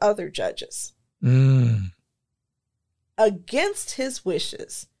 4 other judges against his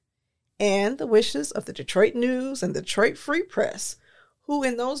wishes and the wishes of the Detroit News and the Detroit Free Press, who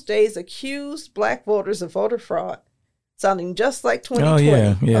in those days accused Black voters of voter fraud, sounding just like 2020.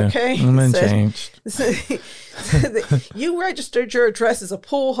 Oh, yeah. Okay. Changed. You registered your address as a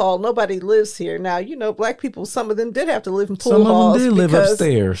pool hall. Nobody lives here. Now, Black people, some of them did have to live in pool halls. Some of them did live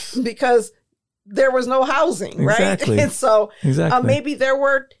upstairs. Because there was no housing, right? Exactly. And so maybe there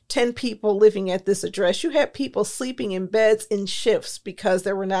were 10 people living at this address. You had people sleeping in beds in shifts because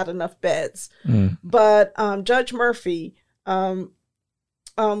there were not enough beds. But Judge Murphy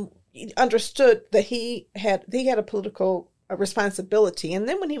understood that he had a political responsibility. And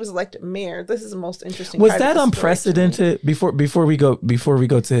then when he was elected mayor, this is the most interesting. Was that unprecedented? Before we go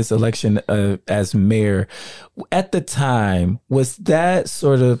to his election as mayor, at the time, was that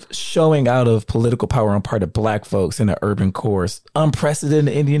sort of showing out of political power on part of Black folks in the urban cores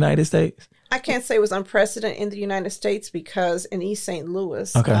unprecedented in the United States? I can't say it was unprecedented in the United States because in East St.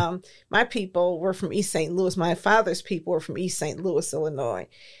 Louis, my people were from East St. Louis. My father's people were from East St. Louis, Illinois.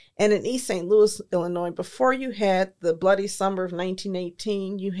 And in East St. Louis, Illinois, before you had the bloody summer of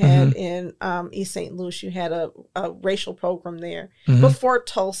 1918, you had in East St. Louis, you had a racial pogrom there. Before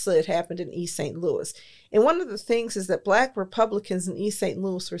Tulsa, it happened in East St. Louis. And one of the things is that Black Republicans in East St.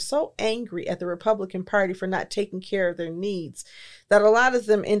 Louis were so angry at the Republican Party for not taking care of their needs that a lot of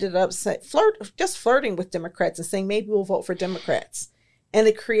them ended up flirting with Democrats and saying, maybe we'll vote for Democrats. And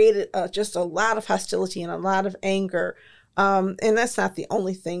it created just a lot of hostility and a lot of anger. And that's not the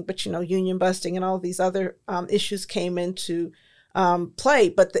only thing, but, union busting and all these other issues came into play.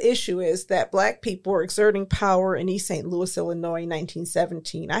 But the issue is that Black people were exerting power in East St. Louis, Illinois, in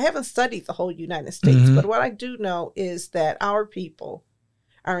 1917. I haven't studied the whole United States, but what I do know is that our people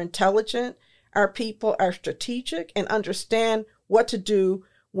are intelligent, our people are strategic and understand what to do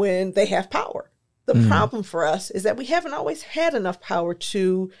when they have power. The problem for us is that we haven't always had enough power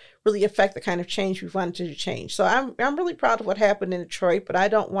to really affect the kind of change we've wanted to change. So I'm really proud of what happened in Detroit, but I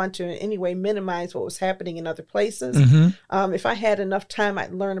don't want to in any way minimize what was happening in other places. If I had enough time,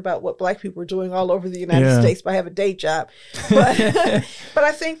 I'd learn about what Black people were doing all over the United States, but I have a day job. But, but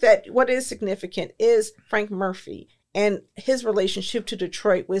I think that what is significant is Frank Murphy and his relationship to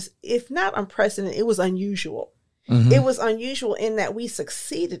Detroit was, if not unprecedented, it was unusual. It was unusual in that we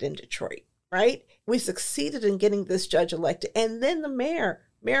succeeded in Detroit, right? We succeeded in getting this judge elected. And then the Mayor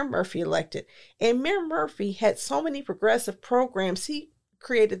Murphy elected. And Mayor Murphy had so many progressive programs. He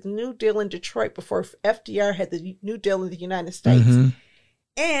created the New Deal in Detroit before FDR had the New Deal in the United States.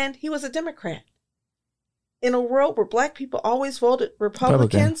 And he was a Democrat. In a world where Black people always voted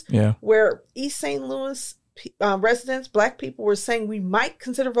Republicans, where East St. Louis residents, Black people were saying we might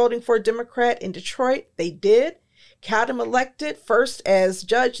consider voting for a Democrat in Detroit. They did. Got him elected first as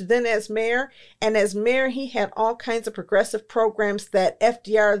judge, then as mayor. And as mayor, he had all kinds of progressive programs that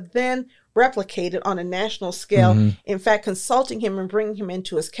FDR then replicated on a national scale. In fact, consulting him and bringing him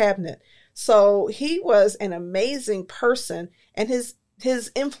into his cabinet. So he was an amazing person, and his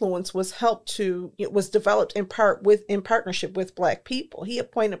influence was developed in partnership with Black people. He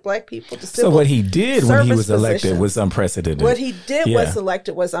appointed Black people to civil. So what he did when he was elected was unprecedented. What he did was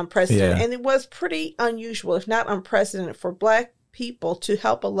elected was unprecedented, and it was pretty unusual, if not unprecedented, for Black people to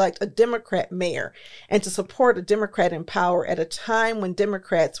help elect a Democrat mayor and to support a Democrat in power at a time when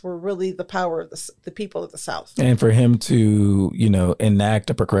Democrats were really the power of the people of the South. And for him to, enact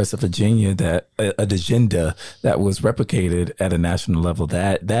a progressive agenda that was replicated at a national level,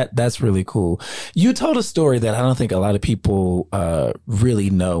 that's really cool. You told a story that I don't think a lot of people really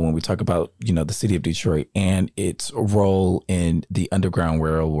know when we talk about, the city of Detroit and its role in the Underground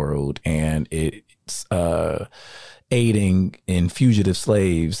Railroad and its aiding in fugitive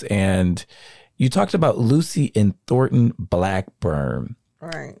slaves. And you talked about Lucy and Thornton Blackburn.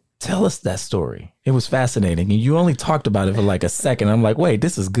 Right. Tell us that story. It was fascinating. And you only talked about it for like a second. I'm like, wait,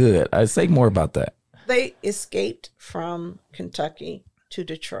 this is good. I'd say more about that. They escaped from Kentucky to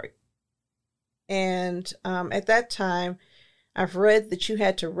Detroit. And at that time, I've read that you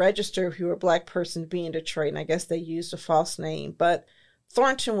had to register if you were a Black person to be in Detroit. And I guess they used a false name. But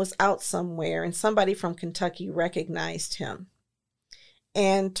Thornton was out somewhere, and somebody from Kentucky recognized him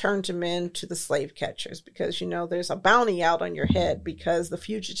and turned him in to the slave catchers because, there's a bounty out on your head because the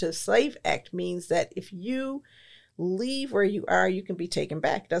Fugitive Slave Act means that if you leave where you are, you can be taken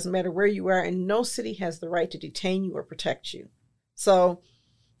back. It doesn't matter where you are, and no city has the right to detain you or protect you. So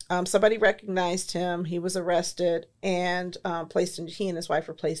somebody recognized him. He was arrested and he and his wife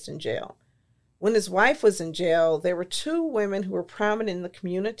were placed in jail. When his wife was in jail, there were two women who were prominent in the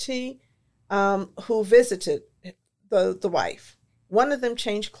community who visited the wife. One of them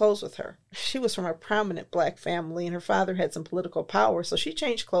changed clothes with her. She was from a prominent Black family, and her father had some political power, so she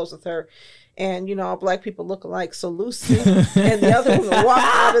changed clothes with her. And, all Black people look alike. So Lucy and the other woman walked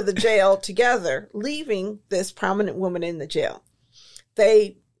out of the jail together, leaving this prominent woman in the jail.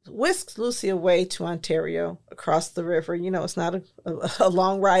 They whisked Lucy away to Ontario across the river. It's not a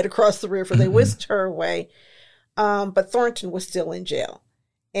long ride across the river. They whisked her away, but Thornton was still in jail.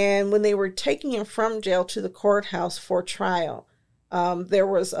 And when they were taking him from jail to the courthouse for trial, there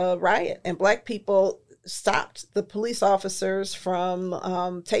was a riot, and Black people stopped the police officers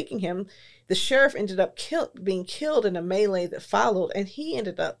from taking him. The sheriff ended up being killed in a melee that followed, and he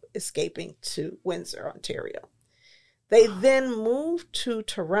ended up escaping to Windsor, Ontario. They then moved to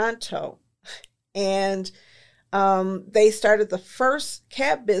Toronto, and they started the first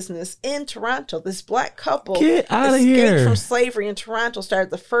cab business in Toronto. This Black couple escaped from slavery in Toronto,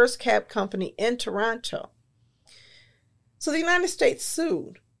 started the first cab company in Toronto. So the United States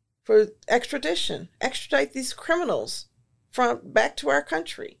sued for extradition, extradite these criminals back to our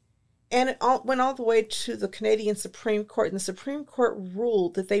country. And it went all the way to the Canadian Supreme Court, and the Supreme Court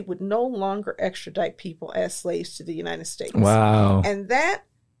ruled that they would no longer extradite people as slaves to the United States. Wow. And that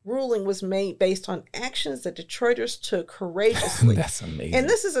ruling was made based on actions that Detroiters took courageously. That's amazing. And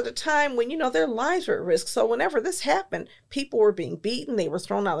this is at a time when, their lives were at risk. So whenever this happened, people were being beaten. They were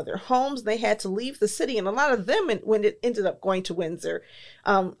thrown out of their homes. They had to leave the city. And a lot of them when it ended up going to Windsor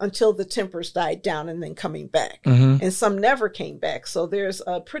until the tempers died down and then coming back. Mm-hmm. And some never came back. So there's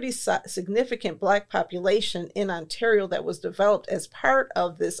a pretty significant Black population in Ontario that was developed as part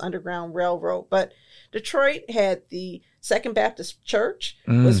of this Underground Railroad. But Detroit had the Second Baptist Church,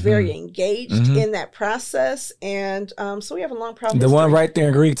 was very engaged in that process. And so we have a long problem. The one right there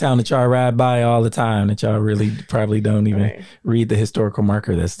in Greektown that y'all ride by all the time, that y'all really probably don't even read the historical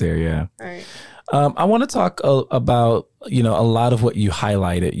marker that's there. Yeah. Right. I want to talk about, a lot of what you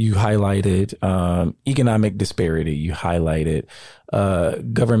highlighted. You highlighted economic disparity. You highlighted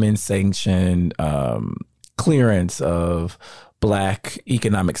government sanctioned clearance of Black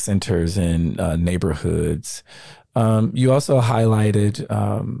economic centers in neighborhoods. You also highlighted,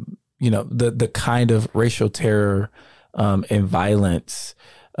 the kind of racial terror and violence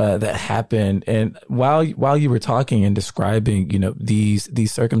that happened. And while you were talking and describing,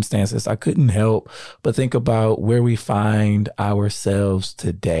 these circumstances, I couldn't help but think about where we find ourselves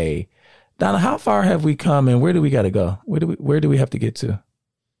today. Donna, how far have we come, and where do we got to go? Where do we have to get to?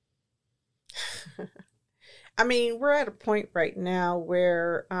 I mean, we're at a point right now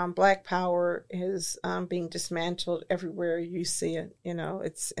where Black power is being dismantled everywhere you see it.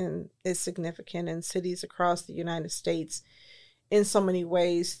 It's significant in cities across the United States in so many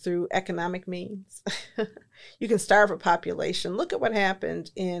ways through economic means. You can starve a population. Look at what happened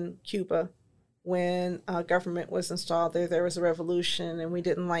in Cuba when government was installed there. There was a revolution, and we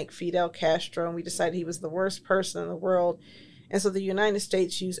didn't like Fidel Castro, and we decided he was the worst person in the world. And so the United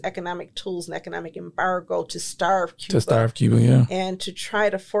States used economic tools and economic embargo to starve Cuba. Yeah. And to try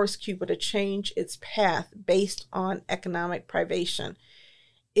to force Cuba to change its path based on economic privation.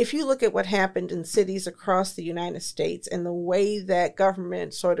 If you look at what happened in cities across the United States and the way that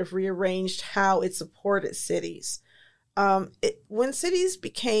government sort of rearranged how it supported cities, when cities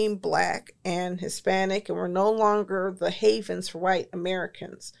became Black and Hispanic and were no longer the havens for white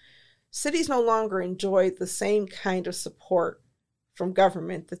Americans, cities no longer enjoyed the same kind of support from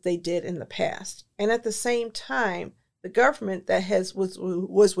government that they did in the past. And at the same time, the government that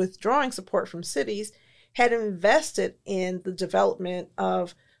was withdrawing support from cities had invested in the development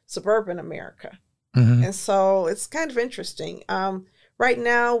of suburban America. Mm-hmm. And so it's kind of interesting. Right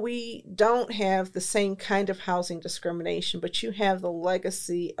now, we don't have the same kind of housing discrimination, but you have the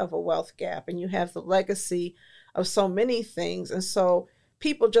legacy of a wealth gap, and you have the legacy of so many things. And so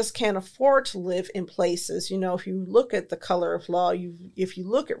people just can't afford to live in places. If you look at The Color of Law, if you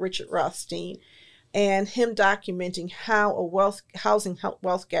look at Richard Rothstein and him documenting how a housing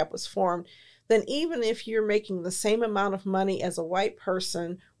wealth gap was formed, then even if you're making the same amount of money as a white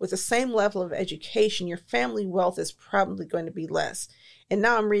person with the same level of education, your family wealth is probably going to be less. And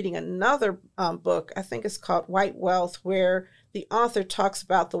now I'm reading another book, I think it's called White Wealth, where the author talks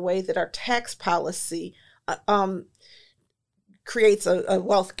about the way that our tax policy creates a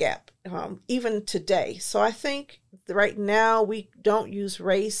wealth gap, even today. So I think right now we don't use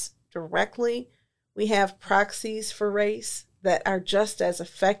race directly. We have proxies for race that are just as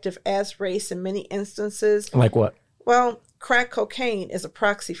effective as race in many instances. Like what? Well, crack cocaine is a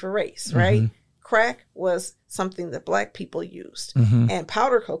proxy for race, right? Mm-hmm. Crack was something that Black people used, and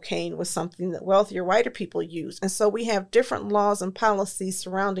powder cocaine was something that wealthier, whiter people used. And so we have different laws and policies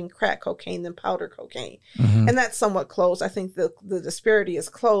surrounding crack cocaine than powder cocaine. Mm-hmm. And that's somewhat closed. I think the disparity is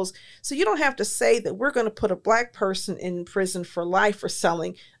closed. So you don't have to say that we're going to put a Black person in prison for life for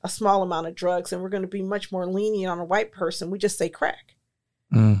selling a small amount of drugs, and we're going to be much more lenient on a white person. We just say crack.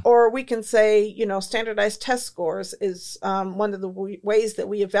 Or we can say, standardized test scores is one of the ways that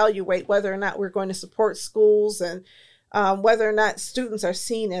we evaluate whether or not we're going to support schools and whether or not students are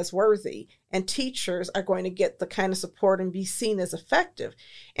seen as worthy and teachers are going to get the kind of support and be seen as effective.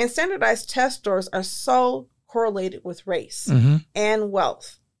 And standardized test scores are so correlated with race and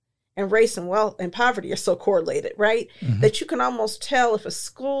wealth. And race and wealth and poverty are so correlated, right? That you can almost tell if a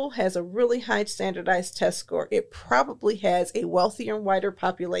school has a really high standardized test score, it probably has a wealthier and whiter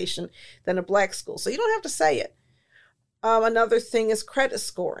population than a Black school. So you don't have to say it. Another thing is credit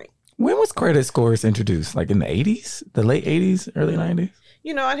scoring. When was credit scores introduced? Like in the 80s, the late 80s, early 90s?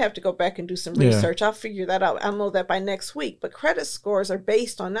 I'd have to go back and do some research. I'll figure that out. I'll know that by next week. But credit scores are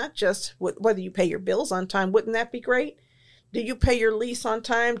based on not just whether you pay your bills on time. Wouldn't that be great? Do you pay your lease on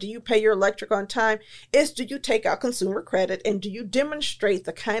time? Do you pay your electric on time? It's, do you take out consumer credit? And do you demonstrate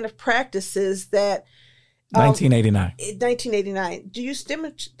the kind of practices that 1989. 1989. Do you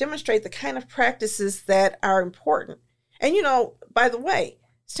demonstrate the kind of practices that are important? And, you know, by the way,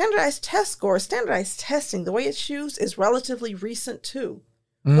 standardized test scores, standardized testing, the way it's used is relatively recent too.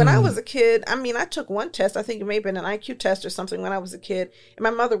 When I was a kid, I mean, I took one test. I think it may have been an IQ test or something when I was a kid. And my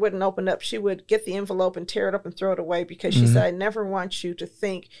mother wouldn't open it up. She would get the envelope and tear it up and throw it away because she said, I never want you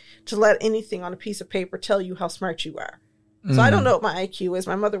to let anything on a piece of paper tell you how smart you are. So I don't know what my IQ is.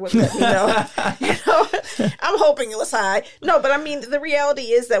 My mother wouldn't let me know. You know, I'm hoping it was high. No, but I mean, the reality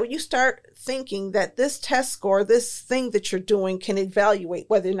is that when you start thinking that this test score, this thing that you're doing can evaluate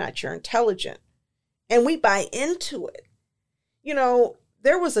whether or not you're intelligent, and we buy into it, you know,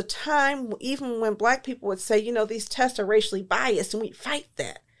 there was a time even when Black people would say, you know, these tests are racially biased, and we fight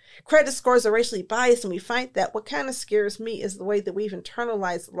that. Credit scores are racially biased, and we fight that. What kind of scares me is the way that we've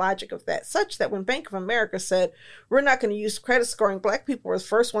internalized the logic of that, such that when Bank of America said, we're not going to use credit scoring, Black people were the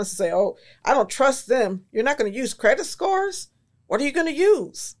first ones to say, oh, I don't trust them. You're not going to use credit scores? What are you going to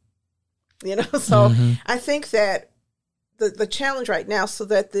use? You know, so I think that the challenge right now, so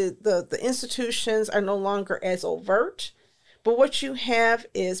that the institutions are no longer as overt. But what you have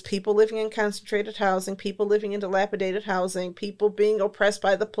is people living in concentrated housing, people living in dilapidated housing, people being oppressed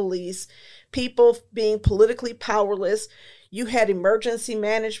by the police, people being politically powerless. You had emergency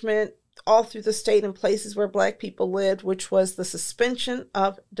management all through the state in places where Black people lived, which was the suspension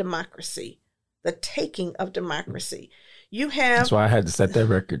of democracy, the taking of democracy. You have. That's why I had to set that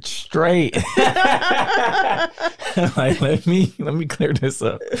record straight. Like, let me clear this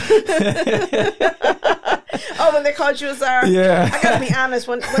up. Oh, when they called you a czar? Yeah. I gotta be honest.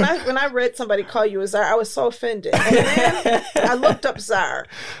 When I read somebody call you a czar, I was so offended. And then I looked up czar,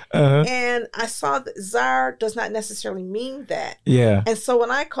 and I saw that czar does not necessarily mean that. Yeah. And so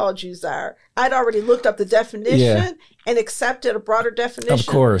when I called you czar, I'd already looked up the definition and accepted a broader definition. Of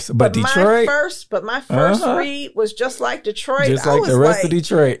course, but Detroit. My first read was just like Detroit. Just like the rest of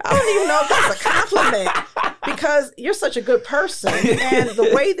Detroit. I don't even know if that's a compliment, because you're such a good person, and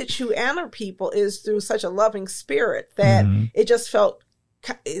the way that you honor people is through such a loving spirit that it just felt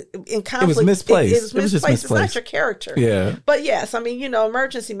in conflict. It was misplaced. It was misplaced. Just misplaced. It's not your character. Yeah. But yes, I mean, you know,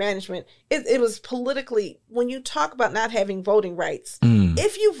 emergency management, it was politically, when you talk about not having voting rights,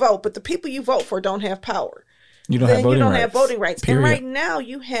 if you vote, but the people you vote for don't have power, you don't have voting rights. Period. And right now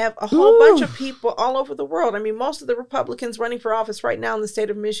you have a whole bunch of people all over the world. I mean, most of the Republicans running for office right now in the state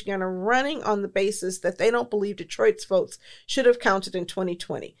of Michigan are running on the basis that they don't believe Detroit's votes should have counted in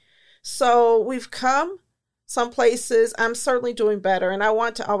 2020. So we've come some places. I'm certainly doing better, and I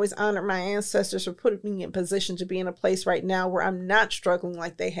want to always honor my ancestors for putting me in position to be in a place right now where I'm not struggling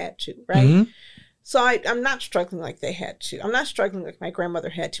like they had to, right? So I'm not struggling like they had to. I'm not struggling like my grandmother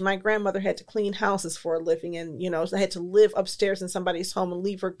had to. My grandmother had to clean houses for a living, and, you know, they had to live upstairs in somebody's home and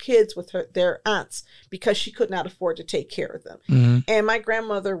leave her kids with their aunts because she could not afford to take care of them. And my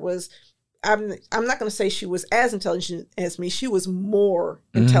grandmother was, I'm not going to say she was as intelligent as me. She was more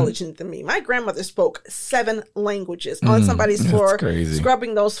intelligent than me. My grandmother spoke 7 languages on somebody's floor,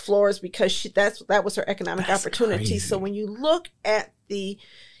 scrubbing those floors because that was her economic opportunity. Crazy. So when you look at the,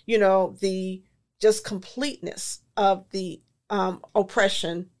 you know, the just completeness of the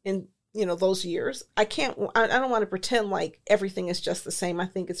oppression in, you know, those years, I don't want to pretend like everything is just the same. I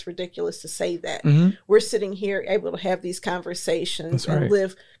think it's ridiculous to say that. We're sitting here able to have these conversations and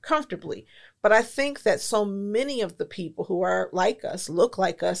live comfortably. But I think that so many of the people who are like us, look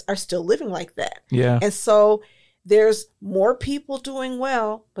like us, are still living like that. Yeah. And so there's more people doing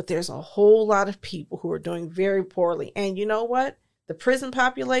well, but there's a whole lot of people who are doing very poorly. And you know what? The prison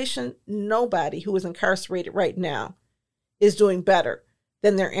population, nobody who is incarcerated right now is doing better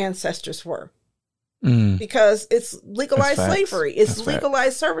than their ancestors were. Because it's legalized slavery. It's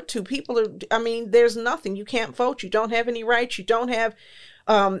legalized servitude. People are, I mean, there's nothing. You can't vote. You don't have any rights. You don't have,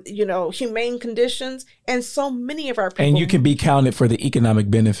 you know, humane conditions. And so many of our people. And you can be counted for the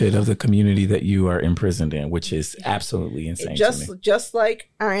economic benefit of the community that you are imprisoned in, which is absolutely insane. Just like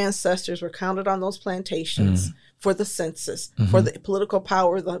our ancestors were counted on those plantations for the census, for the political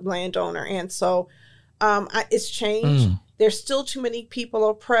power of the landowner. And so it's changed. There's still too many people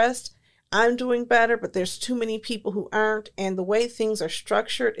oppressed. I'm doing better, but there's too many people who aren't. And the way things are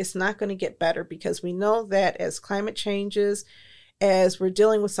structured, it's not going to get better, because we know that as climate changes, as we're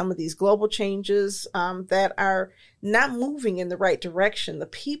dealing with some of these global changes that are not moving in the right direction, the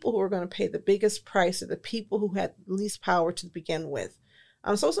people who are going to pay the biggest price are the people who had least power to begin with.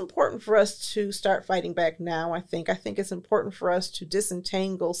 So it's important for us to start fighting back now, I think. I think it's important for us to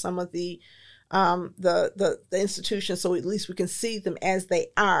disentangle some of the the institutions, so at least we can see them as they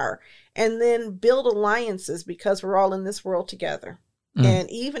are, and then build alliances, because we're all in this world together. And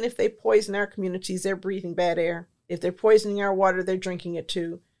even if they poison our communities, they're breathing bad air. If they're poisoning our water, they're drinking it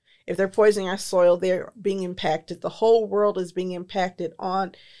too. If they're poisoning our soil, they're being impacted. The whole world is being impacted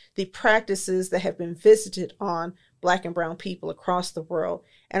on the practices that have been visited on Black and brown people across the world.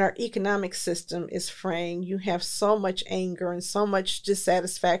 And our economic system is fraying. You have so much anger and so much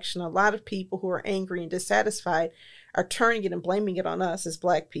dissatisfaction. A lot of people who are angry and dissatisfied are turning it and blaming it on us as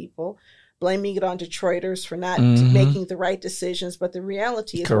Black people, blaming it on Detroiters for not making the right decisions. But the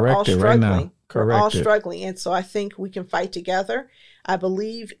reality is we're all struggling. We're all struggling. And so I think we can fight together. I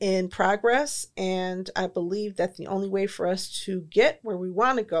believe in progress, and I believe that the only way for us to get where we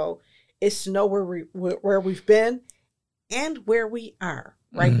want to go is to know where we've been and where we are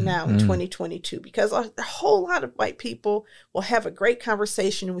right now in 2022, because a whole lot of white people will have a great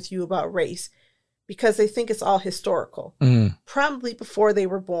conversation with you about race because they think it's all historical, probably before they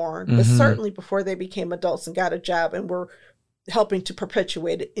were born, but certainly before they became adults and got a job and were helping to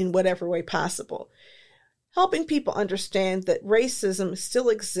perpetuate it in whatever way possible. Helping people understand that racism still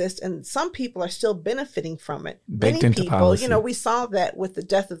exists and some people are still benefiting from it. Baked Many into people, policy. we saw that with the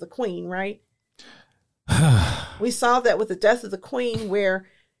death of the Queen, right? We saw that with the death of the Queen, where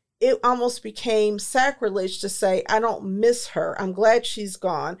it almost became sacrilege to say, I don't miss her, I'm glad she's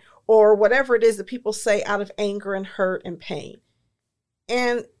gone, or whatever it is that people say out of anger and hurt and pain.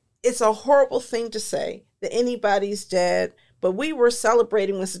 And it's a horrible thing to say that anybody's dead, but we were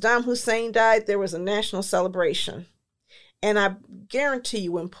celebrating when Saddam Hussein died. There was a national celebration. And I guarantee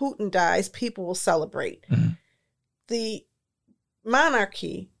you, when Putin dies, people will celebrate. The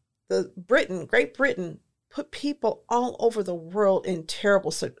monarchy, Great Britain, put people all over the world in terrible,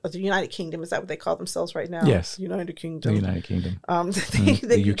 the United Kingdom, is that what they call themselves right now? Yes. United Kingdom. The United Kingdom. They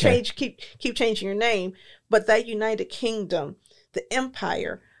the UK. keep changing your name, but that United Kingdom, the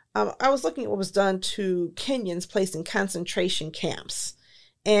empire, I was looking at what was done to Kenyans placed in concentration camps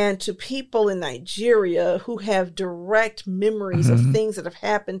and to people in Nigeria who have direct memories of things that have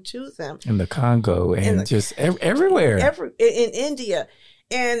happened to them. In the Congo and just everywhere. In India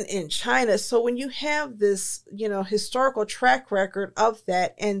and in China. So when you have this, historical track record of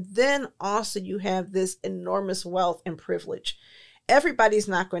that, and then also you have this enormous wealth and privilege, everybody's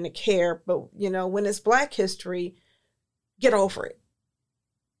not going to care. But, when it's Black history, get over it.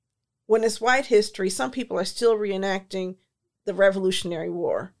 When it's white history, some people are still reenacting the Revolutionary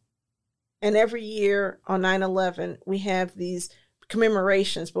War. And every year on 9/11, we have these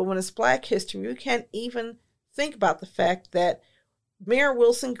commemorations. But when it's Black history, you can't even think about the fact that Mayor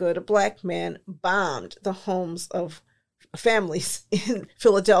Wilson Goode, a Black man, bombed the homes of families in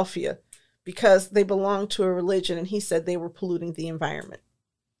Philadelphia because they belonged to a religion, and he said they were polluting the environment.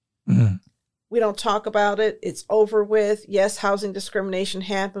 We don't talk about it. It's over with. Yes, housing discrimination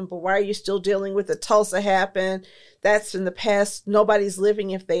happened, but why are you still dealing with it? Tulsa happened. That's in the past. Nobody's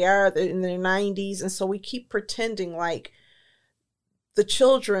living if they are. They're in their 90s. And so we keep pretending like the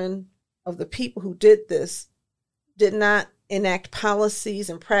children of the people who did this did not enact policies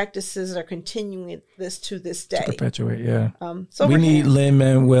and practices that are continuing this to this day. To perpetuate, yeah. So we need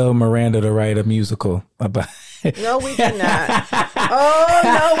Lin-Manuel Miranda to write a musical about it. No, we do not. Oh,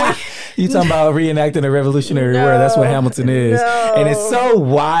 no. You talking about reenacting the Revolutionary War. That's what Hamilton is. No. And it's so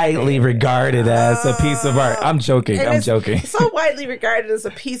widely regarded as a piece of art. I'm joking. It's so widely regarded as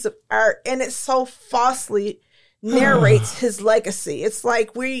a piece of art. And it's so falsely narrates his legacy. It's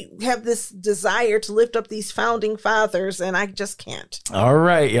like we have this desire to lift up these founding fathers, and I just can't. All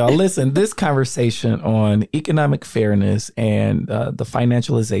right, y'all. Listen, this conversation on economic fairness and the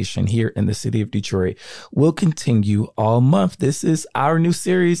financialization here in the city of Detroit will continue all month. This is our new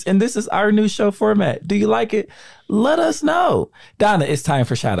series, and this is our new show format. Do you like it? Let us know. Donna, it's time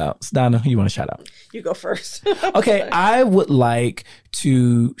for shout outs. Donna, who you want to shout out? You go first. Okay, I would like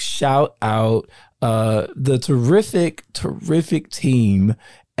to shout out the terrific team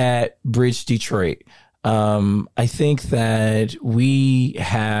at Bridge Detroit. I think that we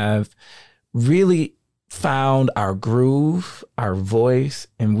have really found our groove, our voice,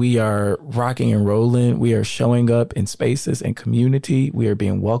 and we are rocking and rolling. We are showing up in spaces and community. We are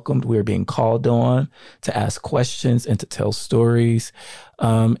being welcomed. We are being called on to ask questions and to tell stories.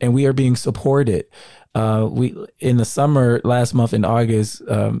 And we are being supported. We in the summer, last month in August,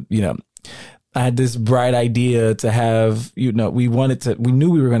 I had this bright idea to have, we knew we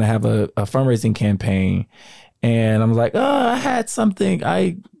were going to have a fundraising campaign. And I'm like, I had something.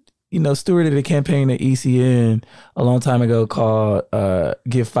 stewarded a campaign at ECN a long time ago called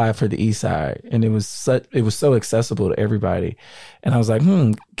Give 5 for the East Side. And it was so accessible to everybody. And I was like,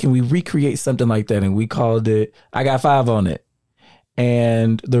 can we recreate something like that? And we called it I Got 5 on It.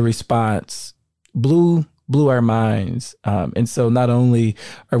 And the response blew our minds. And so not only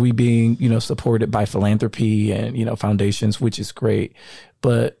are we being, supported by philanthropy and, foundations, which is great,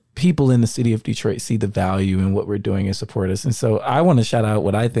 but people in the city of Detroit see the value in what we're doing and support us. And so I want to shout out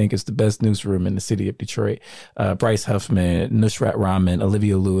what I think is the best newsroom in the city of Detroit. Bryce Huffman, Nusrat Rahman,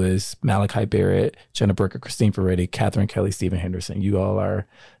 Olivia Lewis, Malachi Barrett, Jenna Brooker, Christine Ferretti, Catherine Kelly, Stephen Henderson. You all are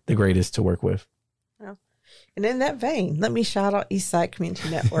the greatest to work with. Well, and in that vein, let me shout out Eastside Community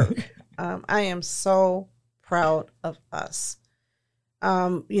Network. I am so proud of us.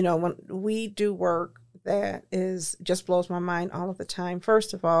 When we do work that just blows my mind all of the time.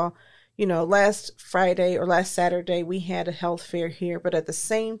 First of all, last Friday or last Saturday, we had a health fair here, but at the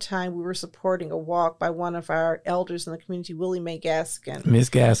same time, we were supporting a walk by one of our elders in the community, Willie Mae Gaskin. Miss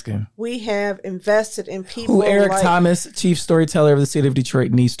Gaskin. We have invested in people who Eric Thomas, chief storyteller of the city of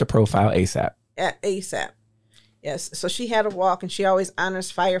Detroit, needs to profile ASAP. ASAP. Yes. So she had a walk, and she always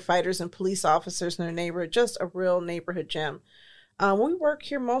honors firefighters and police officers in her neighborhood. Just a real neighborhood gem. We work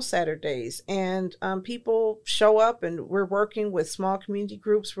here most Saturdays, and people show up, and we're working with small community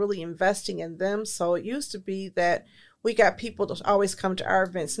groups, really investing in them. So it used to be that we got people to always come to our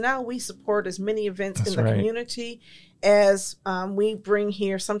events. Now we support as many events in the community as we bring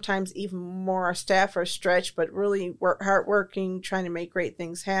here. Sometimes even more. Our staff are stretched, but really hardworking, trying to make great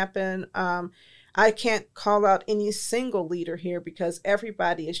things happen. I can't call out any single leader here because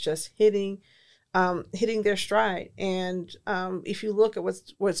everybody is just hitting their stride. And if you look at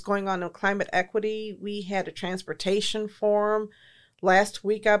what's going on in climate equity, we had a transportation forum last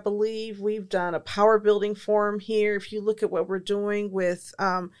week, I believe. We've done a power building forum here. If you look at what we're doing with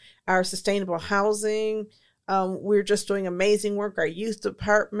our sustainable housing, we're just doing amazing work. Our youth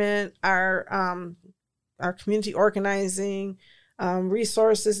department, our community organizing,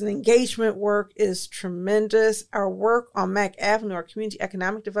 resources and engagement work is tremendous. Our work on Mack Avenue, our community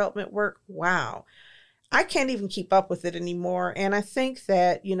economic development work, wow. I can't even keep up with it anymore. And I think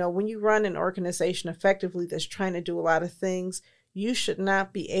that, when you run an organization effectively that's trying to do a lot of things, you should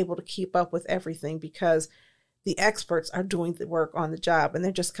not be able to keep up with everything because the experts are doing the work on the job and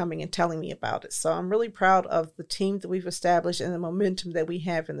they're just coming and telling me about it. So I'm really proud of the team that we've established and the momentum that we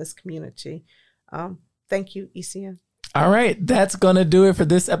have in this community. Thank you, ECN. All right, that's going to do it for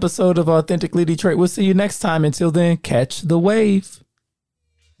this episode of Authentically Detroit. We'll see you next time. Until then, catch the wave.